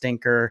was a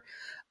stinker.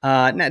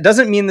 Now, it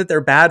doesn't mean that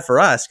they're bad for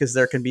us, because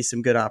there can be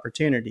some good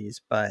opportunities,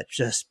 but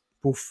just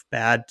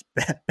bad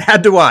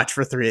to watch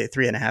for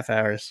 3.5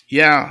 hours.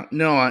 Yeah,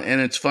 no,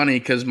 and it's funny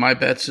because my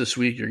bets this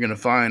week you're going to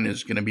find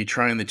is going to be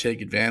trying to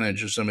take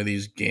advantage of some of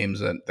these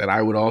games that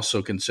I would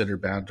also consider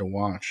bad to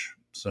watch.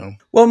 So,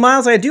 well,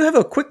 Miles, I do have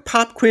a quick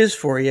pop quiz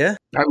for you.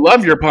 I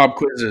love your pop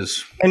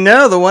quizzes. I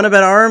know the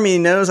Wannabet Army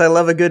knows I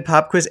love a good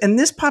pop quiz, and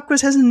this pop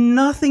quiz has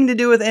nothing to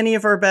do with any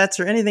of our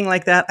bets or anything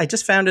like that. I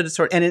just found it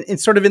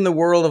it's sort of in the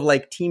world of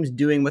like teams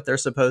doing what they're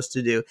supposed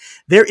to do.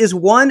 There is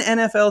one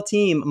NFL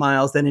team,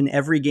 Miles, that in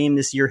every game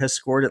this year has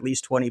scored at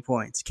least 20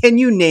 points. Can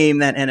you name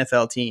that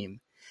NFL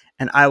team?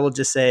 And I will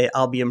just say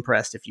I'll be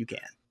impressed if you can.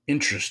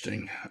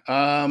 Interesting.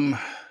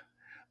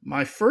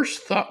 My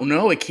first thought,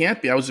 no, it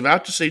can't be. I was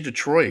about to say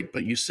Detroit,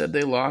 but you said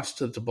they lost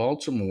to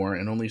Baltimore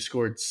and only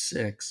scored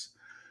 6.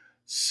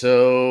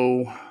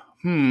 So,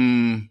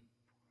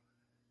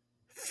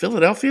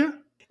 Philadelphia?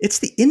 It's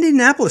the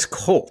Indianapolis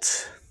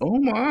Colts. Oh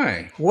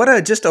my.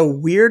 What just a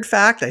weird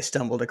fact I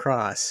stumbled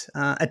across.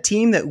 A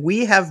team that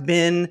we have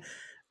been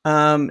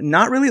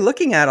not really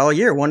looking at all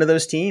year. One of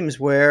those teams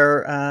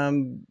where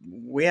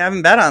we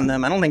haven't bet on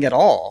them, I don't think at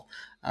all.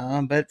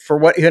 But for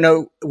what,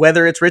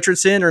 whether it's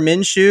Richardson or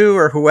Minshew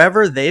or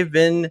whoever, they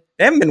haven't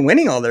been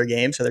winning all their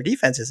games, so their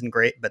defense isn't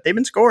great, but they've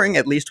been scoring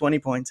at least 20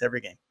 points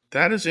every game.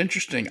 That is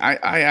interesting. I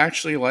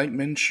actually like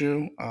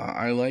Minshew.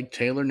 I like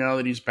Taylor now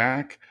that he's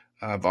back.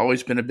 I've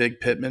always been a big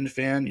Pittman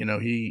fan.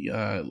 He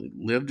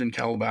lived in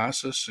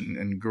Calabasas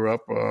and grew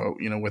up,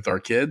 with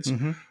our kids.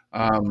 Mm-hmm.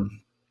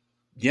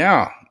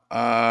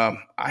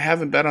 I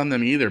haven't bet on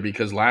them either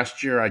because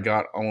last year I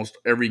got almost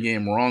every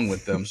game wrong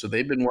with them. So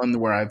they've been one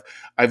where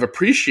I've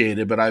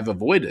appreciated, but I've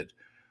avoided.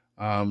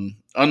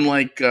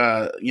 Unlike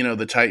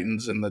the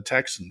Titans and the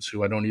Texans,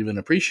 who I don't even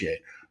appreciate.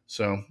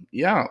 So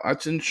yeah,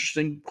 that's an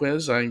interesting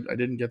quiz. I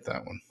didn't get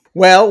that one.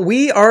 Well,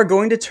 we are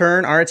going to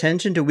turn our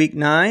attention to week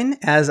 9,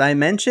 as I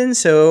mentioned.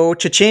 So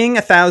cha-ching,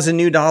 $1,000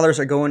 new dollars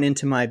are going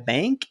into my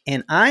bank,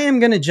 and I am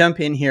going to jump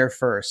in here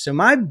first. So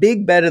my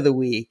big bet of the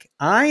week,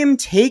 I am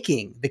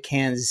taking the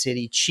Kansas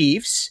City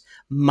Chiefs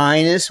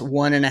minus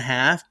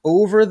 1.5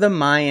 over the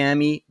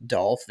Miami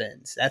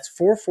Dolphins. That's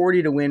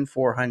 440 to win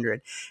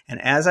 400. And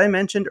as I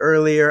mentioned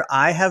earlier,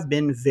 I have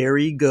been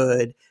very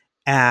good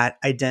at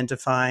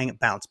identifying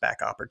bounce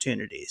back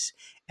opportunities.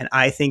 And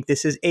I think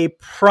this is a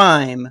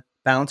prime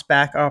bounce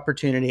back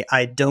opportunity.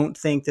 I don't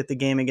think that the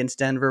game against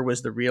Denver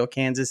was the real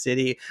Kansas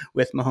City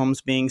with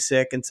Mahomes being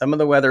sick and some of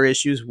the weather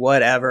issues,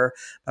 whatever.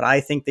 But I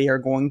think they are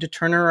going to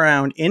turn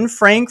around in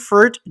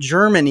Frankfurt,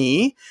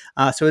 Germany.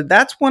 So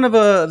that's one of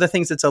the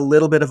things that's a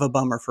little bit of a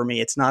bummer for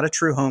me. It's not a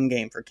true home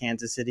game for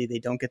Kansas City. They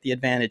don't get the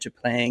advantage of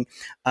playing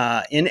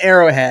in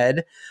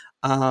Arrowhead.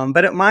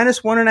 But at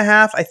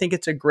 -1.5, I think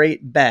it's a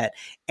great bet.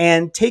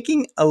 And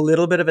taking a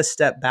little bit of a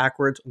step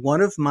backwards,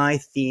 one of my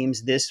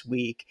themes this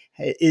week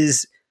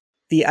is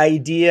the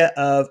idea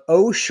of,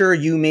 oh, sure,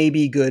 you may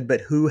be good, but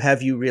who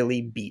have you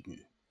really beaten?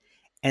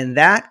 And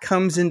that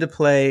comes into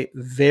play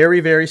very,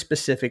 very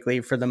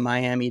specifically for the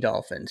Miami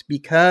Dolphins,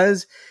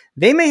 because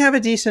they may have a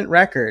decent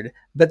record,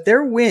 but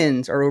their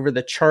wins are over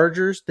the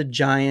Chargers, the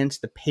Giants,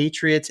 the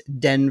Patriots,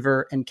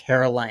 Denver, and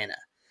Carolina.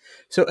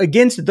 So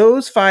against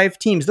those five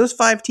teams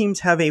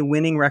have a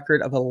winning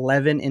record of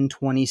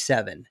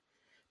 11-27.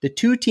 The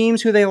two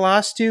teams who they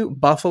lost to,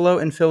 Buffalo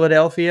and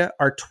Philadelphia,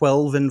 are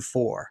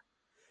 12-4.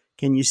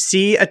 Can you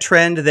see a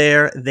trend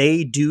there?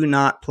 They do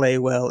not play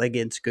well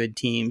against good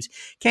teams.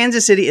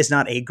 Kansas City is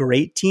not a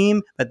great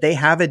team, but they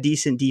have a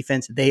decent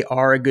defense. They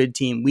are a good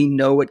team. We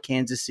know what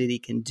Kansas City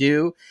can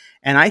do,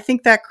 and I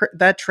think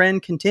that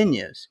trend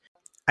continues.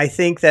 I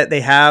think that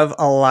they have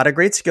a lot of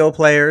great skill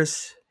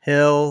players.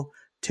 Hill,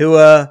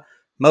 Tua,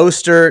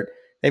 Mostert.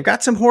 They've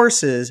got some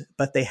horses,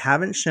 but they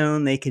haven't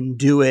shown they can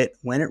do it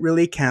when it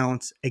really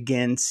counts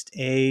against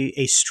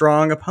a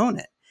strong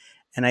opponent.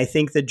 And I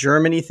think the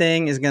Germany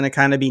thing is going to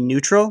kind of be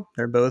neutral.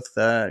 They're both,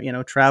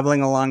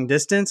 traveling a long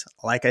distance.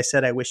 Like I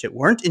said, I wish it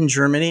weren't in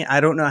Germany. I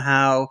don't know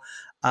how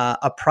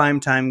a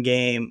primetime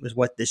game is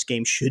what this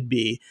game should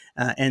be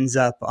ends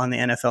up on the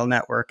NFL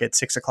Network at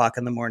 6 o'clock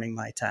in the morning,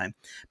 my time.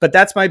 But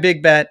that's my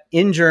big bet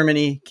in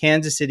Germany,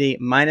 Kansas City,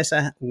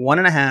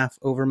 -1.5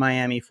 over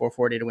Miami,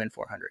 440 to win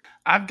 400.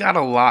 I've got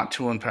a lot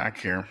to unpack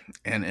here,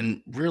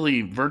 and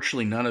really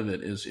virtually none of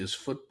it is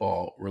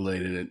football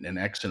related and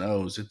X and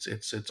O's.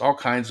 It's all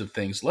kinds of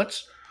things.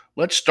 Let's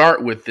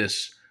start with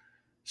this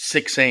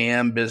 6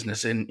 a.m.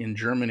 business in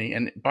Germany.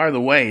 And by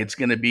the way, it's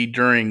going to be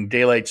during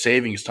daylight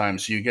savings time,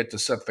 so you get to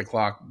set the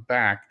clock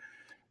back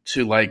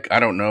to,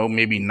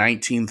 maybe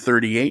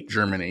 1938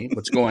 Germany.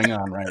 What's going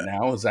on right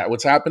now? Is that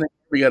what's happening?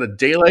 We got a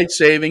daylight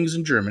savings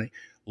in Germany.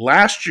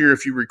 Last year,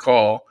 if you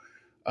recall,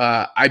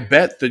 I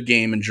bet the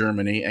game in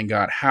Germany and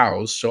got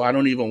housed, so I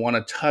don't even want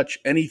to touch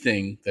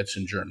anything that's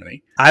in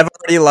Germany. I've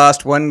already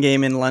lost one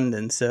game in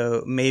London,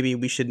 so maybe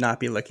we should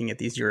not be looking at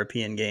these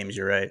European games.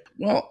 You're right.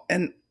 Well,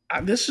 and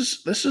this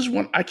is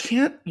one I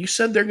can't. You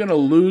said they're going to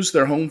lose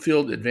their home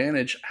field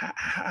advantage.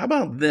 How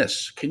about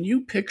this? Can you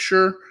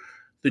picture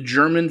the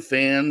German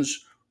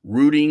fans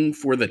rooting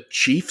for the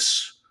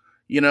Chiefs?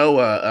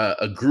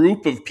 A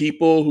group of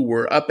people who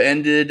were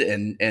upended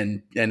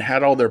and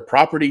had all their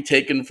property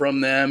taken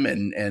from them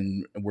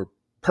and were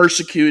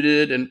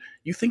persecuted. And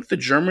you think the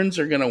Germans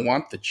are going to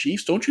want the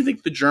Chiefs? Don't you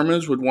think the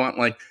Germans would want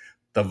like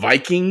the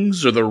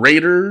Vikings or the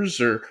Raiders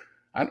or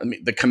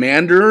the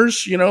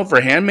Commanders,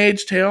 for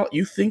Handmaid's Tale?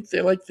 You think they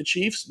like the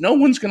Chiefs? No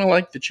one's going to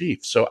like the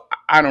Chiefs. So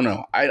I don't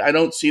know. I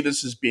don't see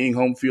this as being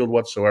home field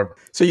whatsoever.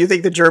 So you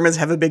think the Germans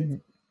have a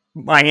big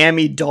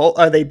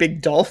are they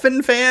big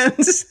Dolphin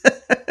fans?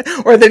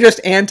 Or are they just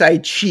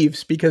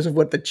anti-Chiefs because of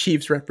what the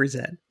Chiefs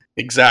represent?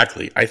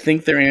 Exactly. I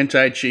think they're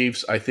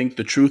anti-Chiefs. I think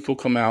the truth will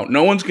come out.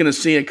 No one's going to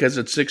see it because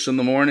it's 6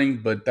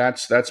 a.m, but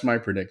that's my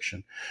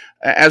prediction.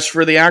 As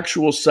for the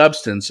actual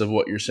substance of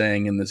what you're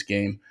saying in this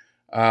game,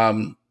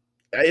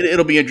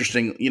 it'll be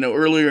interesting.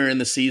 Earlier in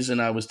the season,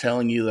 I was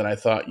telling you that I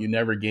thought you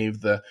never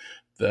gave the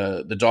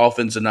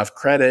Dolphins enough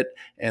credit,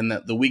 and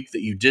that the week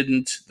that you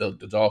didn't, the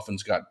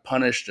Dolphins got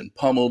punished and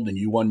pummeled, and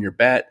you won your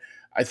bet.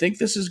 I think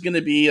this is going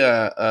to be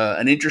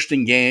an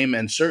interesting game,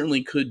 and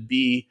certainly could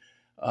be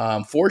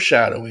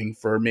foreshadowing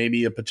for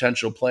maybe a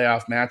potential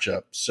playoff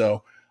matchup.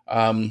 So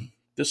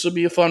this will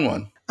be a fun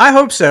one. I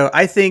hope so.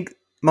 I think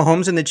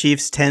Mahomes and the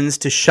Chiefs tends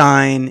to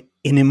shine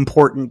in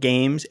important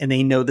games, and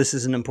they know this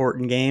is an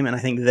important game, and I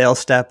think they'll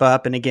step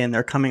up. And again,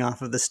 they're coming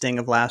off of the sting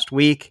of last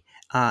week,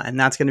 and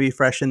that's going to be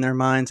fresh in their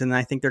minds, and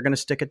I think they're going to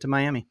stick it to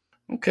Miami.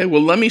 Okay,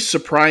 well, let me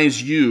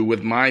surprise you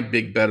with my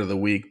big bet of the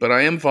week, but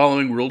I am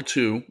following Rule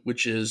 2,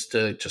 which is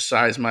to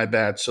size my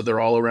bets so they're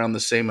all around the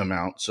same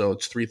amount. So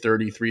it's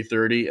 330,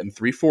 330, and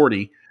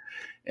 340.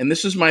 And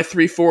this is my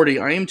 340.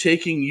 I am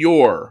taking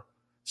your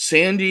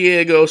San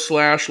Diego /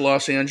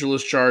 Los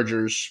Angeles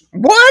Chargers.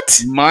 What?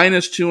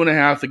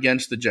 -2.5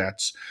 against the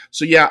Jets.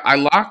 So yeah, I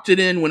locked it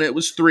in when it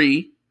was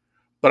 3,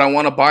 but I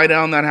want to buy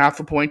down that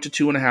 0.5 point to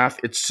 2.5.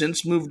 It's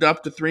since moved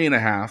up to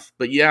 3.5.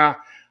 But yeah,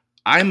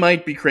 I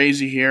might be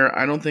crazy here.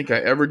 I don't think I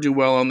ever do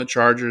well on the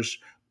Chargers.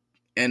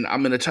 And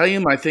I'm going to tell you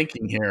my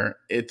thinking here.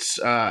 It's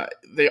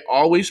they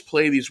always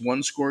play these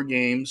one-score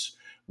games,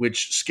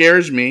 which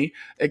scares me,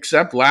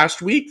 except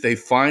last week they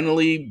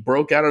finally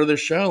broke out of their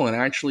shell and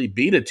actually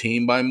beat a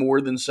team by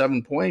more than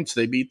 7 points.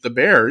 They beat the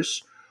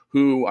Bears,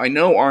 who I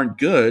know aren't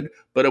good,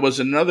 but it was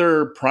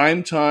another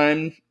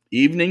primetime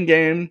evening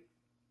game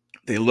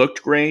They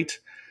looked great.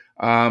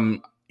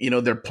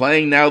 They're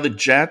playing now the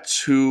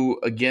Jets, who,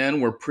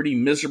 again, were pretty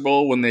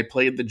miserable when they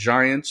played the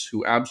Giants,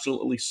 who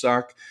absolutely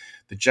suck.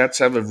 The Jets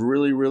have a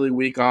really, really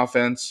weak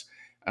offense,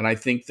 and I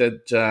think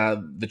that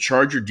the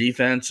Charger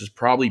defense is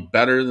probably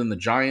better than the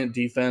Giant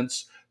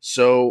defense.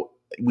 So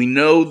we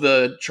know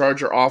the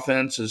Charger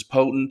offense is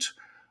potent.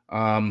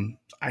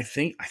 I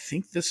think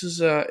this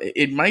is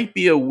it might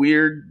be a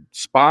weird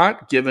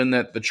spot given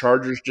that the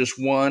Chargers just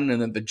won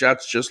and that the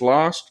Jets just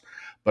lost,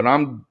 but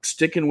I'm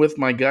sticking with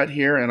my gut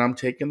here and I'm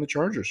taking the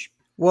Chargers.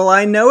 Well,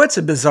 I know it's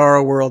a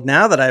bizarre world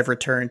now that I've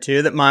returned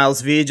to, that Miles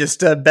V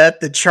just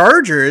bet the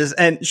Chargers.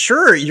 And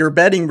sure, you're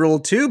betting rule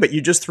 2, but you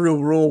just threw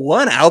rule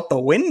 1 out the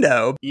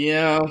window.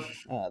 Yeah.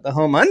 The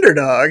home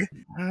underdog.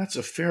 That's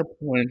a fair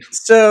point.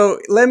 So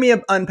let me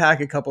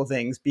unpack a couple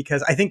things,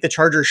 because I think the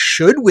Chargers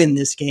should win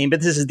this game,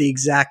 but this is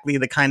exactly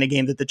the kind of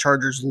game that the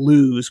Chargers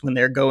lose when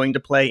they're going to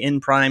play in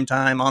prime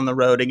time on the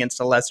road against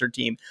a lesser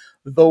team.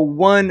 The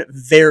one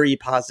very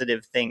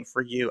positive thing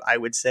for you, I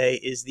would say,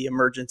 is the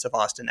emergence of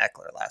Austin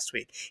Eckler last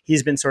week.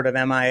 He's been sort of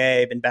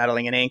MIA, been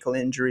battling an ankle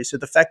injury. So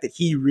the fact that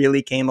he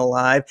really came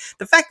alive,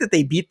 the fact that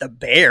they beat the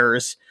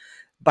Bears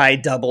by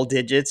double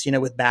digits,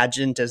 with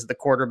Badgett as the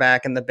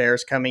quarterback and the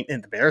Bears coming,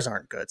 and the Bears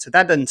aren't good. So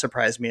that doesn't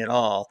surprise me at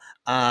all.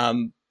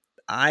 I'm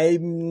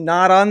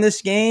not on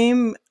this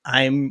game.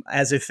 I'm,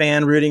 as a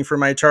fan, rooting for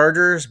my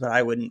Chargers, but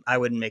I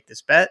wouldn't make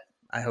this bet.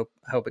 I hope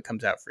it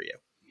comes out for you.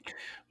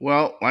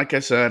 Well, like I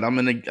said,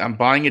 I'm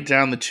buying it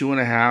down the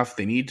 2.5.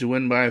 They need to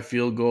win by a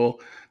field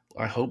goal.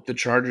 I hope the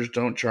Chargers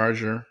don't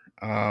charger.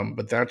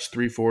 But that's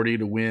 340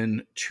 to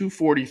win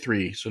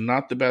 243. So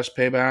not the best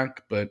payback,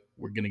 but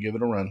we're going to give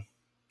it a run.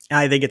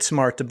 I think it's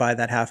smart to buy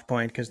that half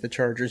point because the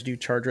Chargers do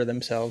charger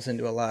themselves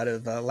into a lot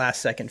of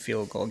last-second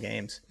field goal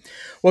games.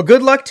 Well,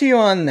 good luck to you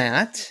on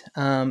that.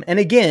 And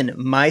again,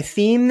 my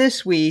theme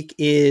this week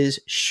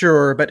is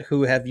sure, but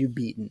who have you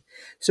beaten?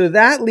 So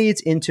that leads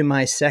into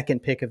my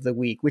second pick of the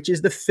week, which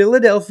is the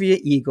Philadelphia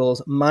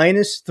Eagles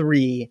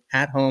 -3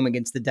 at home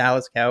against the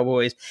Dallas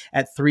Cowboys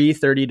at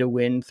 330 to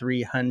win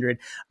 300.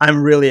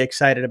 I'm really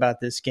excited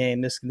about this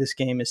game. This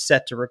game is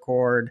set to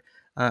record.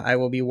 I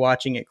will be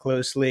watching it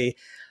closely.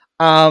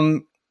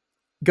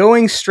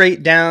 Going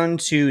straight down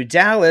to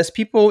Dallas,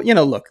 people,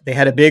 look, they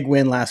had a big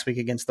win last week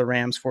against the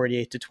Rams,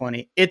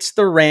 48-20. It's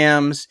the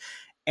Rams.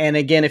 And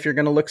again, if you're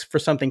going to look for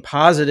something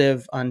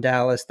positive on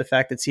Dallas, the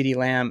fact that CeeDee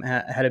Lamb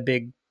had a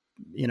big,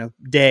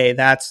 day,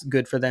 that's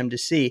good for them to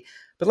see.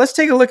 But let's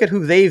take a look at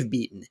who they've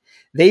beaten.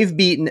 They've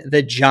beaten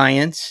the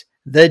Giants,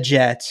 the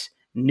Jets,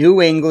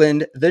 New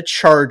England, the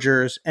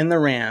Chargers, and the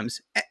Rams.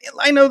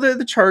 I know that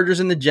the Chargers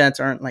and the Jets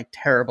aren't like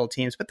terrible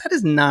teams, but that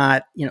is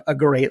not, a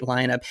great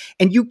lineup.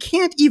 And you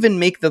can't even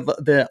make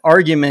the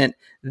argument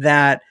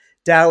that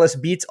Dallas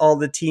beats all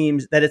the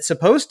teams that it's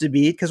supposed to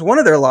beat, because one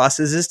of their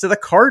losses is to the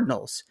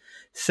Cardinals.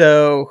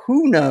 So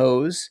who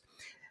knows?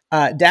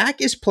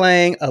 Dak is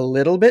playing a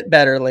little bit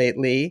better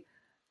lately.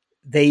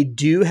 They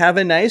do have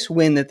a nice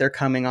win that they're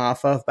coming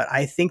off of, but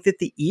I think that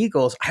the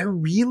Eagles, I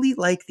really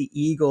like the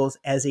Eagles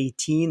as a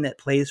team that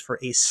plays for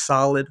a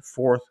solid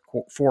four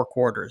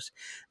quarters.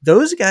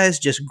 Those guys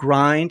just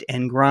grind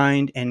and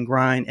grind and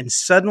grind, and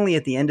suddenly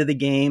at the end of the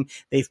game,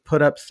 they've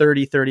put up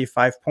 30,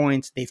 35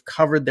 points. They've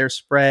covered their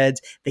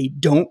spreads. They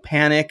don't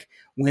panic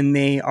when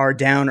they are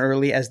down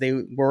early, as they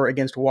were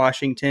against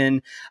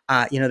Washington.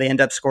 They end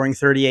up scoring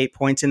 38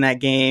 points in that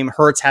game.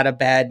 Hurts had a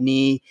bad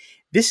knee.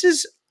 This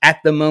is, at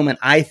the moment,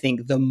 I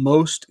think, the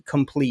most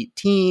complete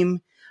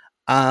team.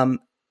 I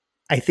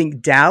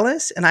think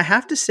Dallas, and I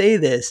have to say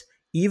this,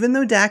 even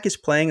though Dak is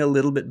playing a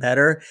little bit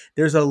better,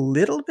 there's a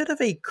little bit of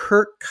a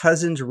Kirk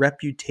Cousins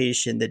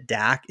reputation that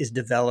Dak is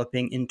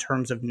developing in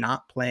terms of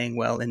not playing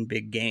well in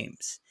big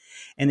games.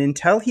 And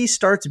until he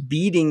starts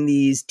beating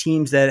these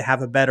teams that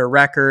have a better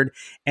record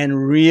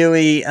and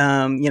really,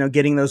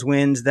 getting those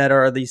wins that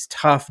are these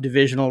tough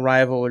divisional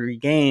rivalry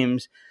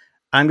games,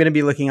 I'm going to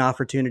be looking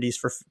opportunities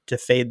to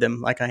fade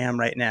them like I am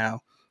right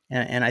now.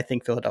 And I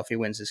think Philadelphia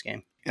wins this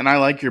game. And I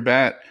like your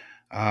bet.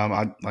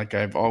 Like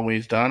I've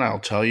always done, I'll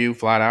tell you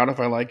flat out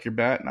if I like your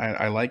bet. And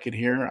I like it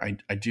here.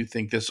 I do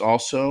think this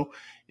also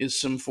is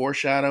some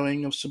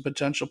foreshadowing of some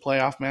potential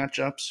playoff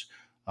matchups.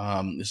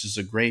 This is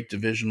a great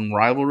division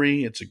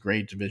rivalry. It's a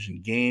great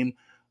division game.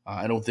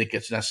 I don't think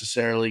it's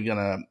necessarily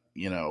going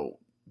to,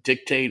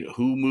 dictate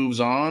who moves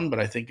on, but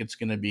I think it's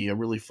going to be a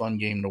really fun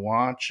game to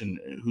watch. And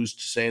who's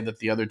to say that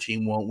the other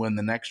team won't win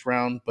the next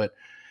round? But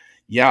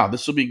yeah,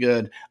 this will be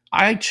good.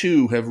 I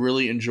too have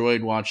really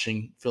enjoyed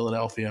watching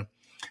Philadelphia.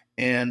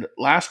 And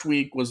last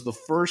week was the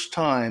first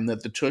time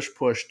that the tush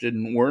push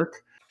didn't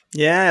work.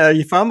 Yeah,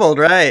 you fumbled,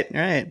 right.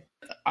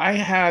 I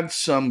had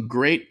some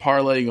great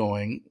parlay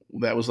going.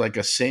 That was like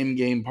a same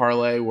game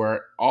parlay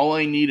where all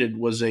I needed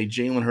was a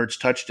Jalen Hurts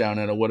touchdown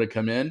and it would have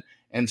come in.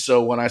 And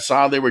so when I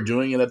saw they were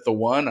doing it at the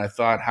 1, I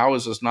thought, how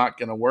is this not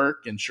going to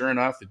work? And sure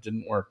enough, it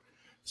didn't work.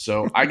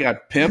 So I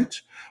got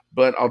pimped.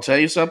 But I'll tell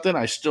you something,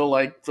 I still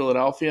like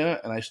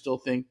Philadelphia, and I still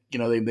think,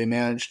 they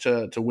managed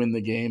to win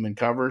the game and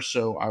cover.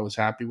 So I was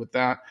happy with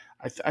that.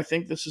 I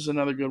think this is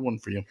another good one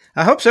for you.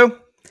 I hope so.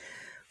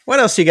 What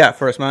else you got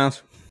for us,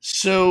 Miles?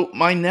 So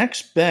my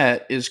next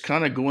bet is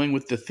kind of going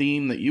with the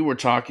theme that you were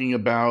talking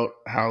about,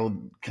 how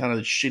kind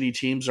of shitty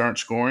teams aren't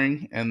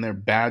scoring and they're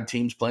bad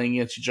teams playing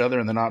against each other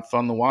and they're not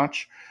fun to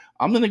watch.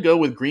 I'm going to go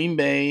with Green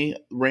Bay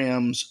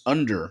Rams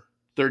under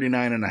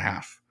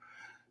 39.5.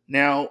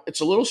 Now,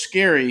 it's a little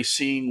scary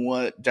seeing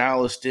what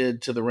Dallas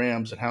did to the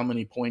Rams and how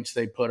many points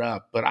they put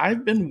up, but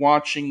I've been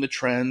watching the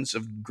trends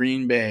of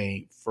Green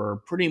Bay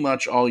for pretty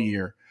much all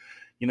year.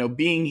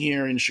 Being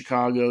here in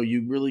Chicago,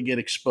 you really get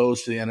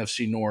exposed to the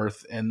NFC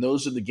North, and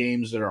those are the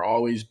games that are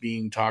always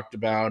being talked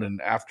about.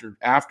 And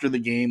after the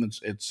game,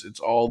 it's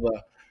all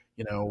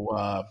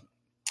the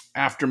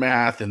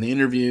aftermath and the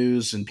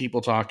interviews and people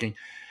talking.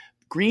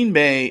 Green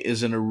Bay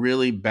is in a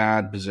really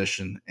bad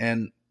position,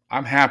 and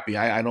I'm happy.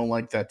 I don't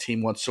like that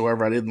team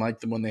whatsoever. I didn't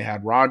like them when they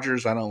had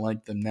Rodgers. I don't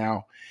like them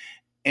now.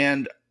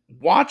 And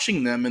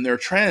watching them and their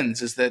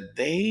trends is that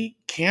they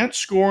can't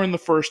score in the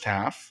first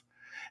half,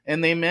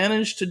 and they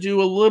manage to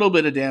do a little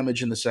bit of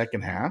damage in the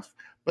second half,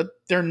 but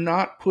they're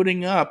not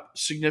putting up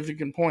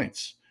significant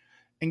points.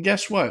 And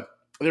guess what?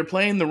 They're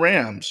playing the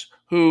Rams,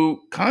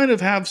 who kind of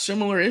have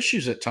similar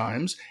issues at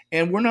times,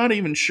 and we're not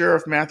even sure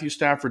if Matthew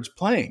Stafford's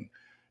playing.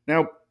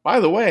 Now, by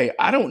the way,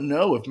 I don't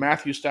know if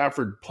Matthew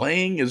Stafford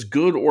playing is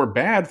good or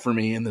bad for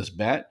me in this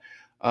bet.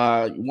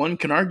 One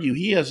can argue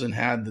he hasn't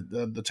had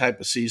the type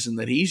of season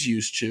that he's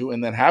used to,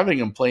 and that having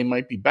him play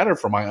might be better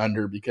for my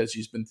under because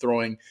he's been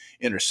throwing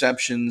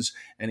interceptions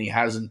and he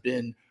hasn't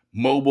been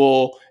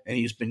mobile and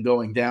he's been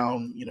going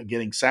down,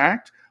 getting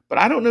sacked. But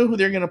I don't know who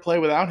they're going to play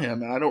without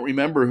him, and I don't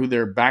remember who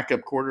their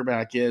backup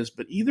quarterback is.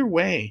 But either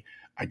way,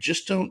 I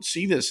just don't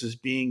see this as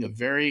being a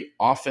very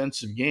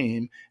offensive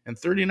game, and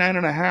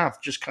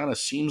 39.5 just kind of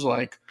seems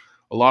like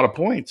a lot of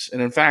points.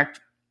 And in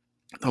fact,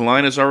 the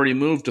line has already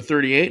moved to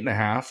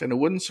 38.5, and it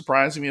wouldn't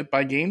surprise me if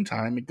by game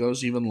time it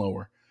goes even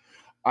lower.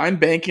 I'm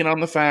banking on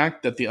the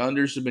fact that the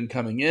unders have been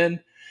coming in,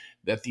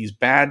 that these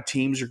bad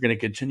teams are going to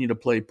continue to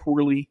play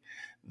poorly,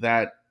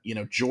 that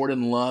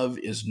Jordan Love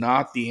is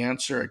not the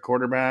answer at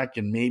quarterback,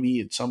 and maybe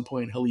at some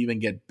point he'll even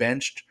get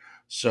benched.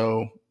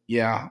 So,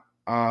 yeah,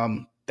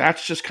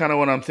 that's just kind of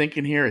what I'm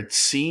thinking here. It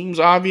seems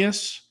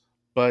obvious,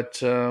 but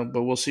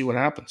we'll see what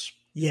happens.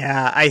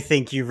 Yeah, I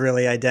think you've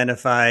really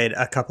identified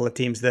a couple of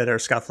teams that are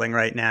scuffling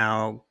right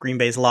now. Green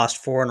Bay's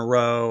lost 4 in a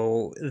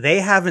row. They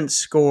haven't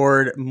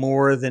scored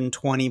more than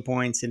 20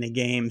 points in a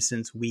game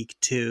since week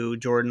 2.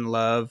 Jordan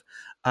Love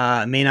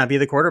may not be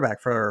the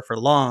quarterback for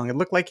long. It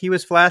looked like he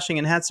was flashing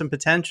and had some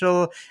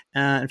potential.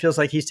 It feels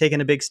like he's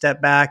taken a big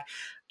step back.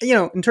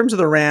 In terms of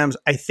the Rams,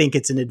 I think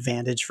it's an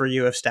advantage for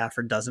you if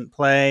Stafford doesn't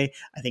play.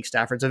 I think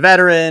Stafford's a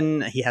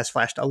veteran. He has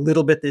flashed a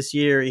little bit this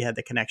year. He had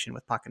the connection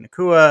with Puka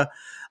Nacua.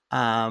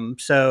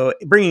 So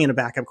bringing in a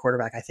backup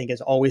quarterback, I think, is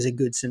always a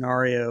good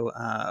scenario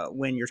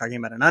when you're talking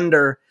about an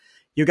under.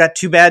 You got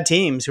two bad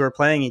teams who are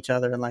playing each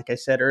other. And like I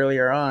said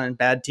earlier on,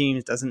 bad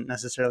teams doesn't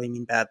necessarily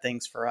mean bad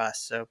things for us.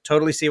 So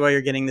totally see why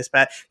you're getting this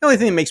bet. The only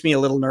thing that makes me a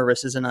little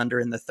nervous is an under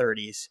in the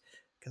 30s.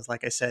 Because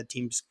like I said,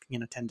 teams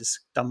tend to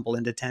stumble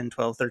into 10,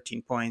 12,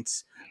 13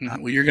 points.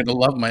 Well, you're going to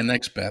love my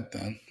next bet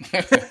then.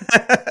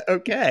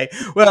 Okay.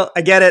 Well,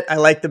 I get it. I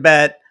like the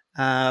bet.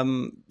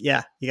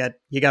 Yeah,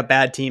 you got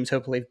bad teams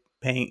hopefully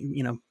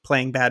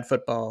playing bad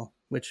football,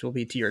 which will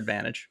be to your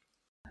advantage.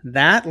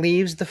 That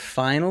leaves the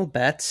final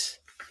bets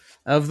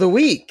of the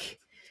week.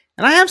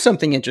 And I have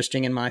something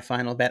interesting in my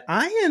final bet.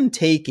 I am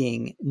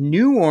taking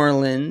New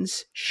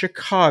Orleans,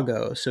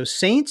 Chicago. So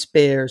Saints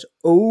Bears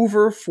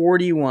over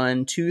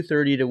 41,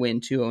 230 to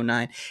win,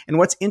 209. And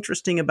what's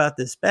interesting about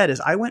this bet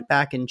is I went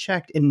back and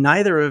checked, and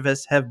neither of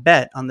us have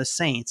bet on the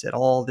Saints at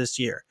all this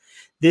year.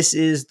 This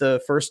is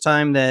the first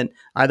time that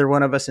either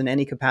one of us in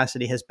any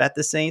capacity has bet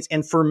the Saints.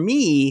 And for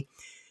me,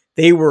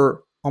 they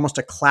were almost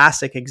a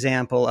classic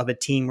example of a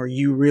team where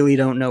you really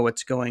don't know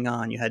what's going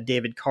on. You had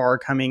David Carr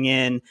coming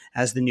in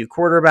as the new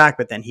quarterback,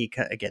 but then he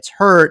gets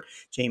hurt.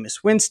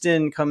 Jameis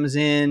Winston comes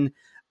in.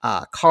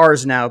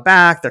 Carr's now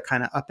back. They're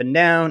kind of up and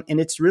down. And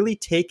it's really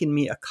taken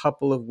me a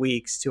couple of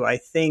weeks to, I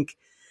think,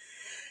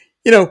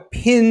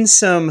 pin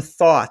some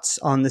thoughts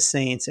on the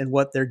Saints and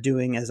what they're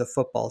doing as a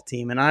football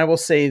team. And I will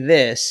say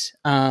this,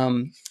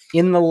 in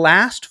the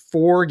last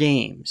 4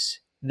 games,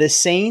 the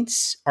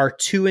Saints are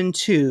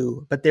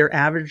 2-2, but they're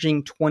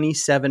averaging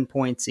 27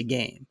 points a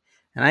game.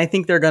 And I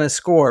think they're going to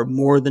score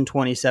more than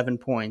 27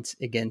 points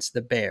against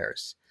the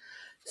Bears.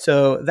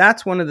 So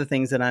that's one of the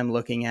things that I'm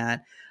looking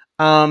at.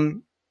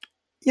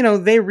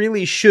 They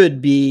really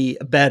should be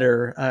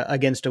better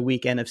against a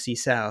weak NFC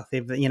South.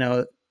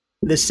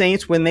 The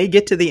Saints, when they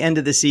get to the end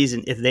of the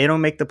season, if they don't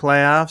make the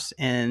playoffs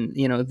and,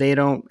 they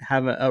don't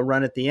have a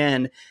run at the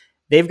end,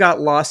 they've got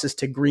losses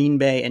to Green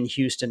Bay and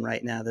Houston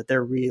right now that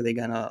they're really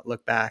going to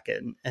look back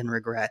and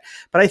regret.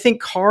 But I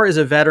think Carr is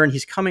a veteran.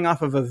 He's coming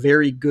off of a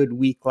very good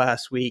week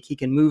last week. He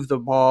can move the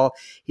ball.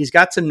 He's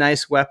got some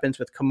nice weapons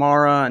with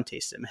Kamara and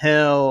Taysom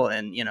Hill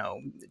and,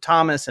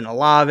 Thomas and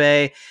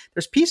Olave.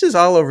 There's pieces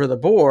all over the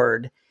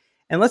board.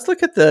 And let's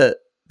look at the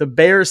the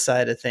Bears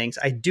side of things,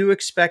 I do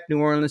expect New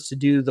Orleans to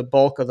do the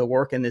bulk of the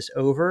work in this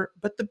over,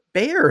 but the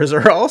Bears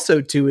are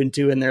also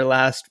 2-2 in their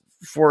last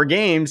 4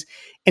 games.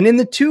 And in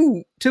the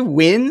two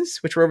wins,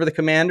 which were over the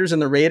Commanders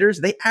and the Raiders,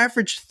 they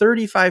averaged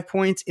 35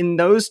 points in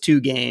those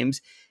 2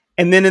 games.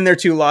 And then in their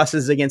 2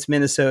 losses against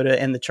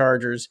Minnesota and the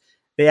Chargers,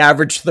 they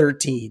averaged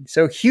 13.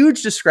 So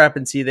huge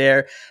discrepancy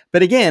there.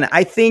 But again,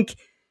 I think,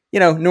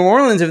 New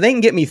Orleans, if they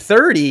can get me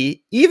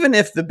 30, even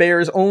if the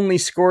Bears only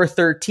score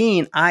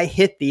 13, I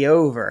hit the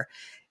over.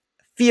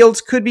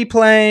 Fields could be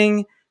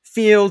playing.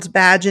 Fields,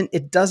 Bagent,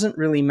 it doesn't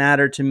really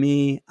matter to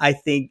me. I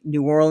think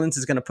New Orleans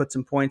is going to put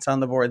some points on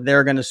the board.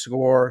 They're going to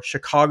score.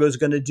 Chicago's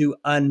going to do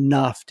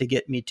enough to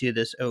get me to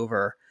this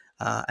over,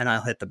 and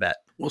I'll hit the bet.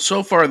 Well,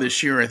 so far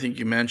this year, I think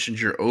you mentioned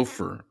your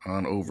over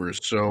on overs.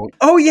 So,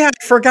 oh yeah,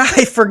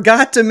 I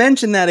forgot to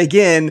mention that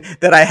again,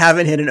 that I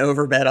haven't hit an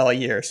over bet all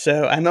year.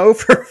 So I'm 0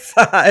 for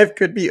 5,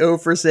 could be 0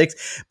 for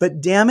 6,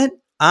 but damn it,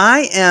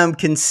 I am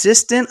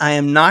consistent. I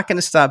am not going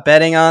to stop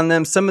betting on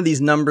them. Some of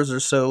these numbers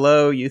are so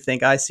low, you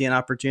think I see an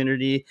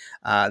opportunity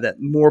that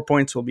more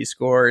points will be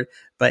scored.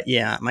 But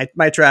yeah,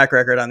 my track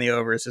record on the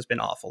overs has been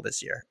awful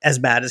this year, as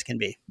bad as can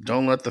be.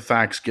 Don't let the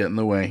facts get in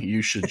the way.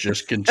 You should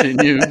just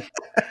continue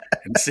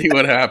and see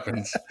what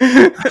happens.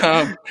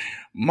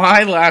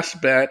 My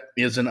last bet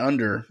is an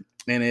under,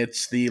 and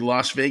it's the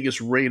Las Vegas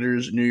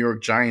Raiders New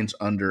York Giants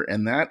under,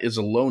 and that is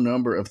a low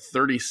number of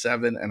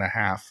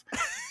 37.5.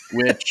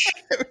 Which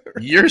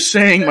you're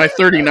saying my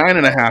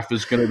 39.5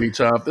 is going to be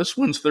tough. This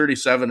one's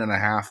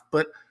 37.5.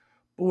 But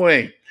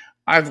boy,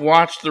 I've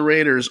watched the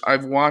Raiders.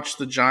 I've watched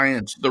the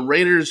Giants. The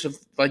Raiders have,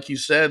 like you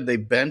said, they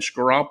benched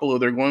Garoppolo.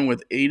 They're going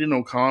with Aiden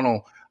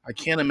O'Connell. I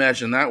can't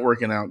imagine that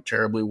working out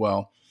terribly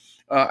well.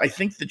 I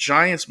think the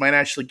Giants might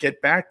actually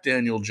get back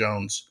Daniel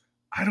Jones.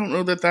 I don't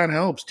know that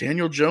helps.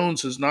 Daniel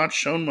Jones has not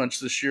shown much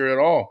this year at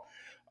all.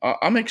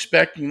 I'm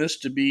expecting this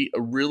to be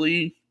a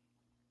really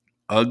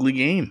ugly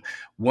game,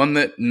 one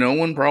that no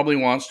one probably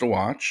wants to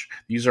watch.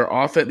 These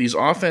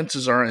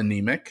offenses are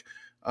anemic.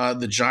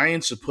 The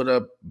Giants have put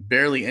up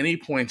barely any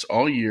points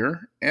all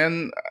year,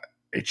 and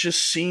it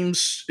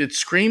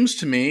screams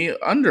to me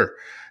under.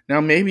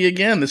 Now, maybe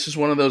again, this is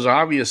one of those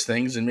obvious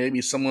things, and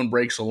maybe someone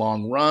breaks a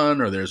long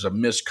run, or there's a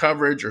missed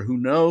coverage, or who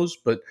knows.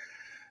 But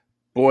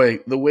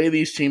boy, the way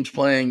these teams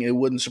playing, it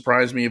wouldn't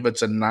surprise me if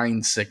it's a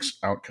 9-6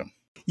 outcome.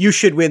 You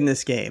should win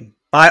this game.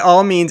 By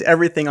all means,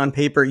 everything on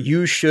paper,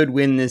 you should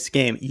win this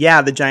game.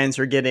 Yeah, the Giants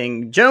are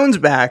getting Jones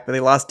back, but they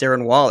lost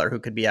Darren Waller, who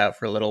could be out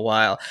for a little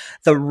while.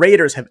 The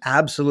Raiders have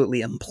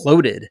absolutely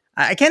imploded.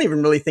 I can't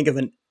even really think of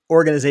an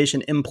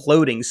organization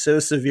imploding so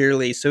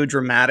severely, so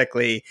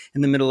dramatically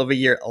in the middle of a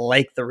year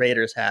like the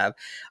Raiders have.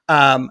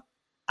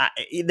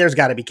 There's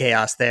got to be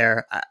chaos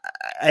there.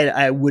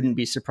 I wouldn't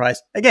be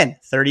surprised. Again,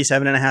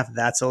 37.5,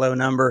 that's a low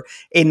number.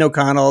 Aiden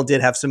O'Connell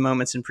did have some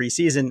moments in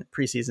preseason.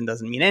 Preseason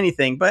doesn't mean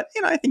anything, but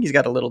I think he's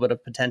got a little bit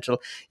of potential.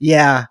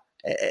 Yeah,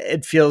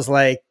 it feels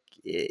like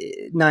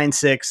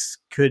 9-6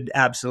 could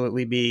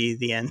absolutely be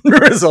the end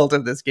result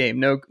of this game.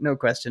 No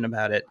question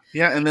about it.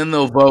 Yeah, and then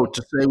they'll vote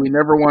to say we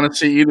never want to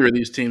see either of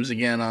these teams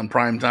again on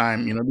prime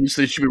time. These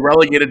should be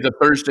relegated to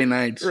Thursday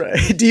nights.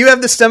 Right. Do you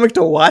have the stomach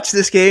to watch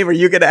this game? Are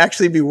you going to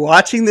actually be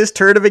watching this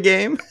turd of a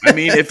game? I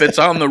mean, if it's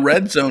on the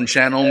Red Zone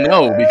channel,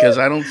 no, because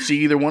I don't see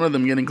either one of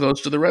them getting close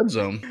to the Red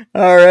Zone.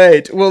 All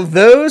right. Well,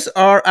 those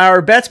are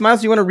our bets. Miles,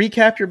 do you want to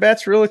recap your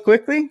bets really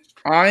quickly?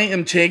 I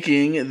am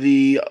taking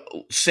the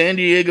San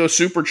Diego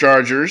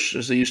Superchargers,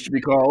 as they used to be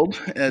called,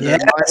 at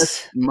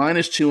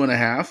minus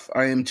 2.5.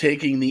 I am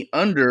taking the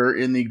under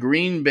in the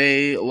Green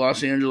Bay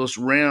Los Angeles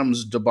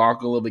Rams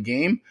debacle of a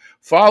game,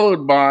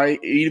 followed by an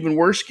even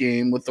worse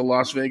game with the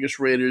Las Vegas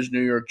Raiders New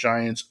York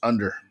Giants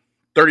under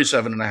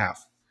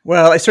 37.5.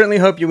 Well, I certainly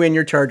hope you win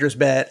your Chargers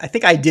bet. I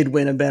think I did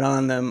win a bet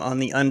on them on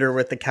the under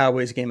with the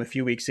Cowboys game a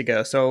few weeks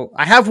ago. So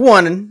I have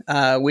one,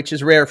 which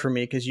is rare for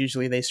me because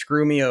usually they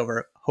screw me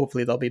over.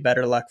 Hopefully there'll be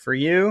better luck for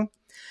you.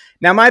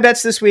 Now, my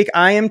bets this week,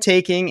 I am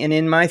taking, and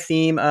in my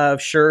theme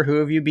of sure, who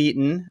have you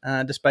beaten,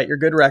 despite your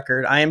good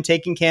record, I am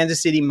taking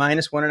Kansas City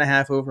minus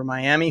 1.5 over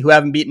Miami, who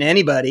haven't beaten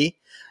anybody.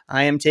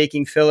 I am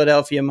taking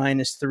Philadelphia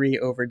minus 3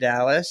 over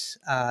Dallas.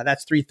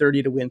 That's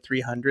 330 to win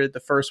 300. The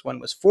first one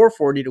was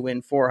 440 to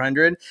win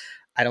 400.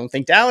 I don't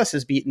think Dallas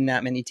has beaten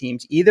that many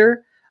teams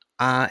either.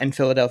 And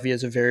Philadelphia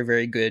is a very,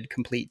 very good,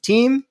 complete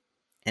team.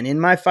 And in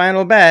my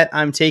final bet,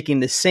 I'm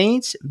taking the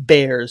Saints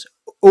Bears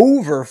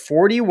over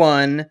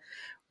 41.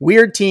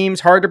 Weird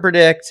teams, hard to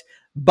predict,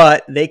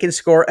 but they can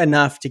score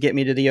enough to get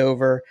me to the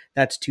over.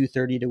 That's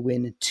 230 to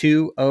win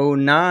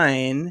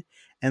 209.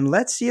 And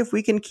let's see if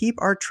we can keep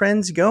our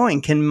trends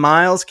going. Can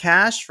Miles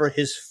cash for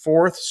his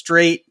 4th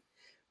straight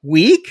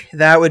week?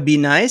 That would be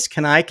nice.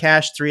 Can I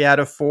cash 3 out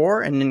of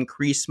 4 and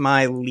increase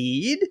my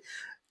lead?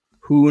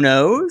 Who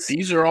knows?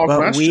 These are all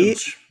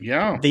questions.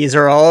 These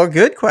are all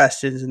good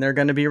questions, and they're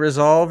going to be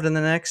resolved in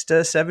the next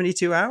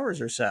 72 hours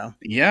or so.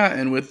 Yeah,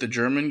 and with the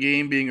German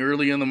game being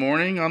early in the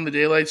morning on the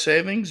daylight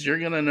savings, you're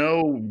going to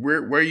know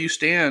where you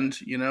stand,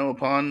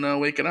 upon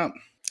waking up.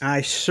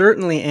 I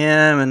certainly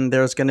am, and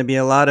there's going to be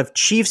a lot of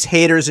Chiefs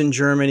haters in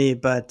Germany,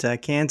 but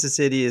Kansas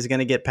City is going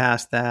to get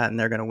past that, and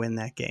they're going to win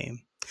that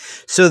game.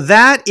 So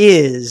that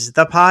is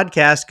the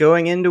podcast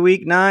going into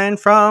Week 9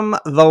 from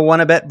the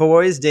Wannabet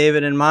Boys,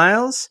 David and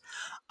Miles.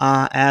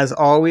 As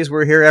always,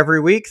 we're here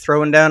every week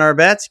throwing down our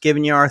bets,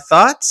 giving you our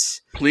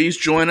thoughts. Please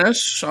join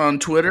us on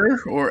Twitter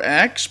or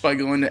X by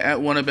going to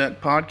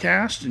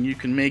 @WannaBetPodcast, and you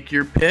can make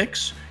your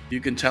picks. You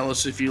can tell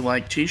us if you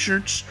like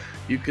T-shirts.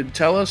 You can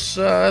tell us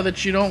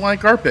that you don't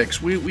like our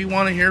picks. We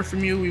want to hear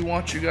from you. We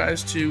want you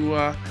guys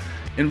to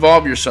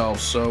involve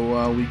yourselves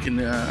so we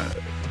can, I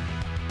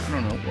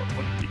don't know, what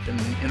we can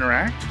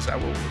interact. Is that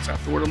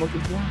the word I'm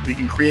looking for? We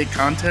can create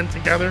content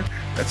together.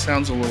 That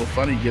sounds a little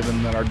funny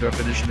given that our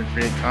definition of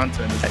create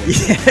content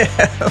is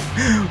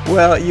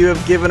Well, you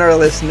have given our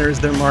listeners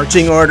their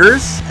marching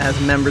orders as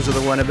members of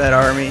the Wannabet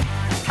Army.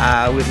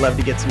 We'd love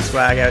to get some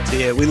swag out to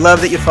you. We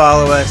love that you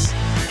follow us.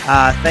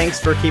 Thanks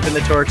for keeping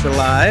the torch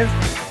alive,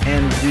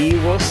 and we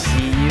will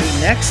see you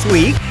next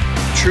week.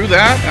 True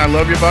that. I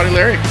love your body,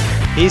 Larry.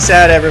 Peace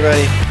out,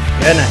 everybody.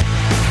 Good night.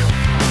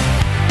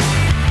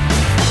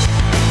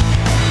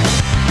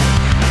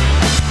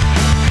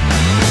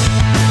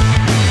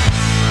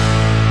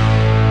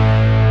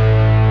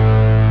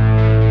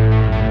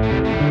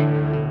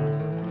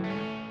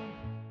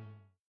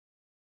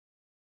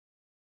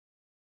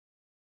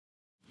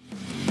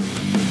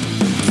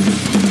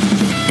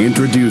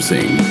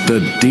 Introducing the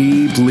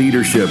Deep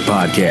Leadership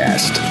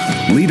Podcast.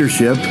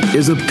 Leadership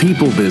is a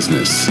people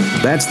business.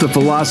 That's the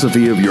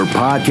philosophy of your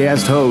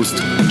podcast host,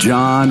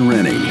 John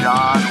Rennie.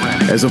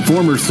 As a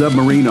former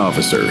submarine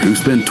officer who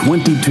spent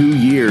 22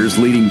 years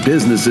leading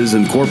businesses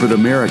in corporate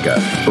America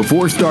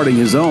before starting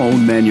his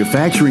own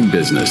manufacturing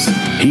business,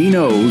 he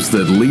knows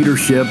that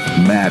leadership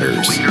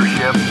matters.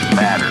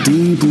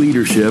 Deep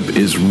Leadership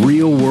is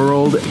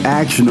real-world,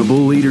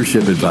 actionable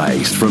leadership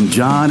advice from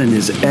John and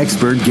his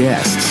expert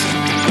guests.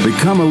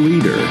 Become a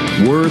leader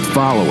worth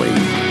following.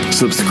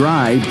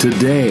 Subscribe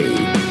today.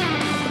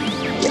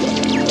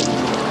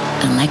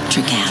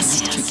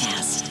 Electricast.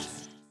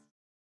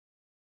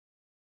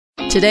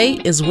 Today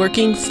is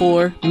working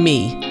for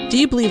me. Do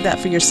you believe that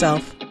for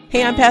yourself?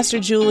 Hey, I'm Pastor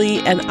Julie,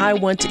 and I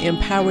want to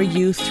empower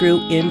you through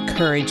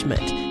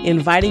encouragement.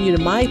 Inviting you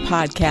to my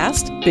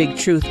podcast, Big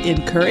Truth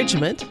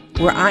Encouragement,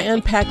 where I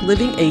unpack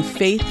living a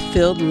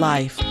faith-filled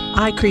life.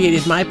 I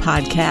created my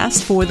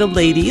podcast for the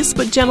ladies,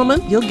 but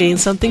gentlemen, you'll gain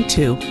something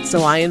too.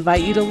 So I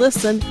invite you to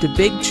listen to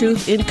Big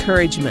Truth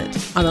Encouragement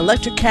on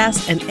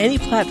Electricast and any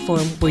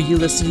platform where you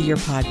listen to your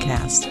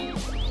podcast.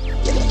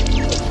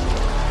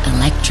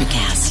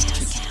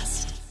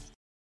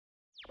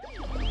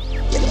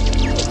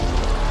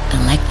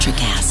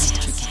 Electricast.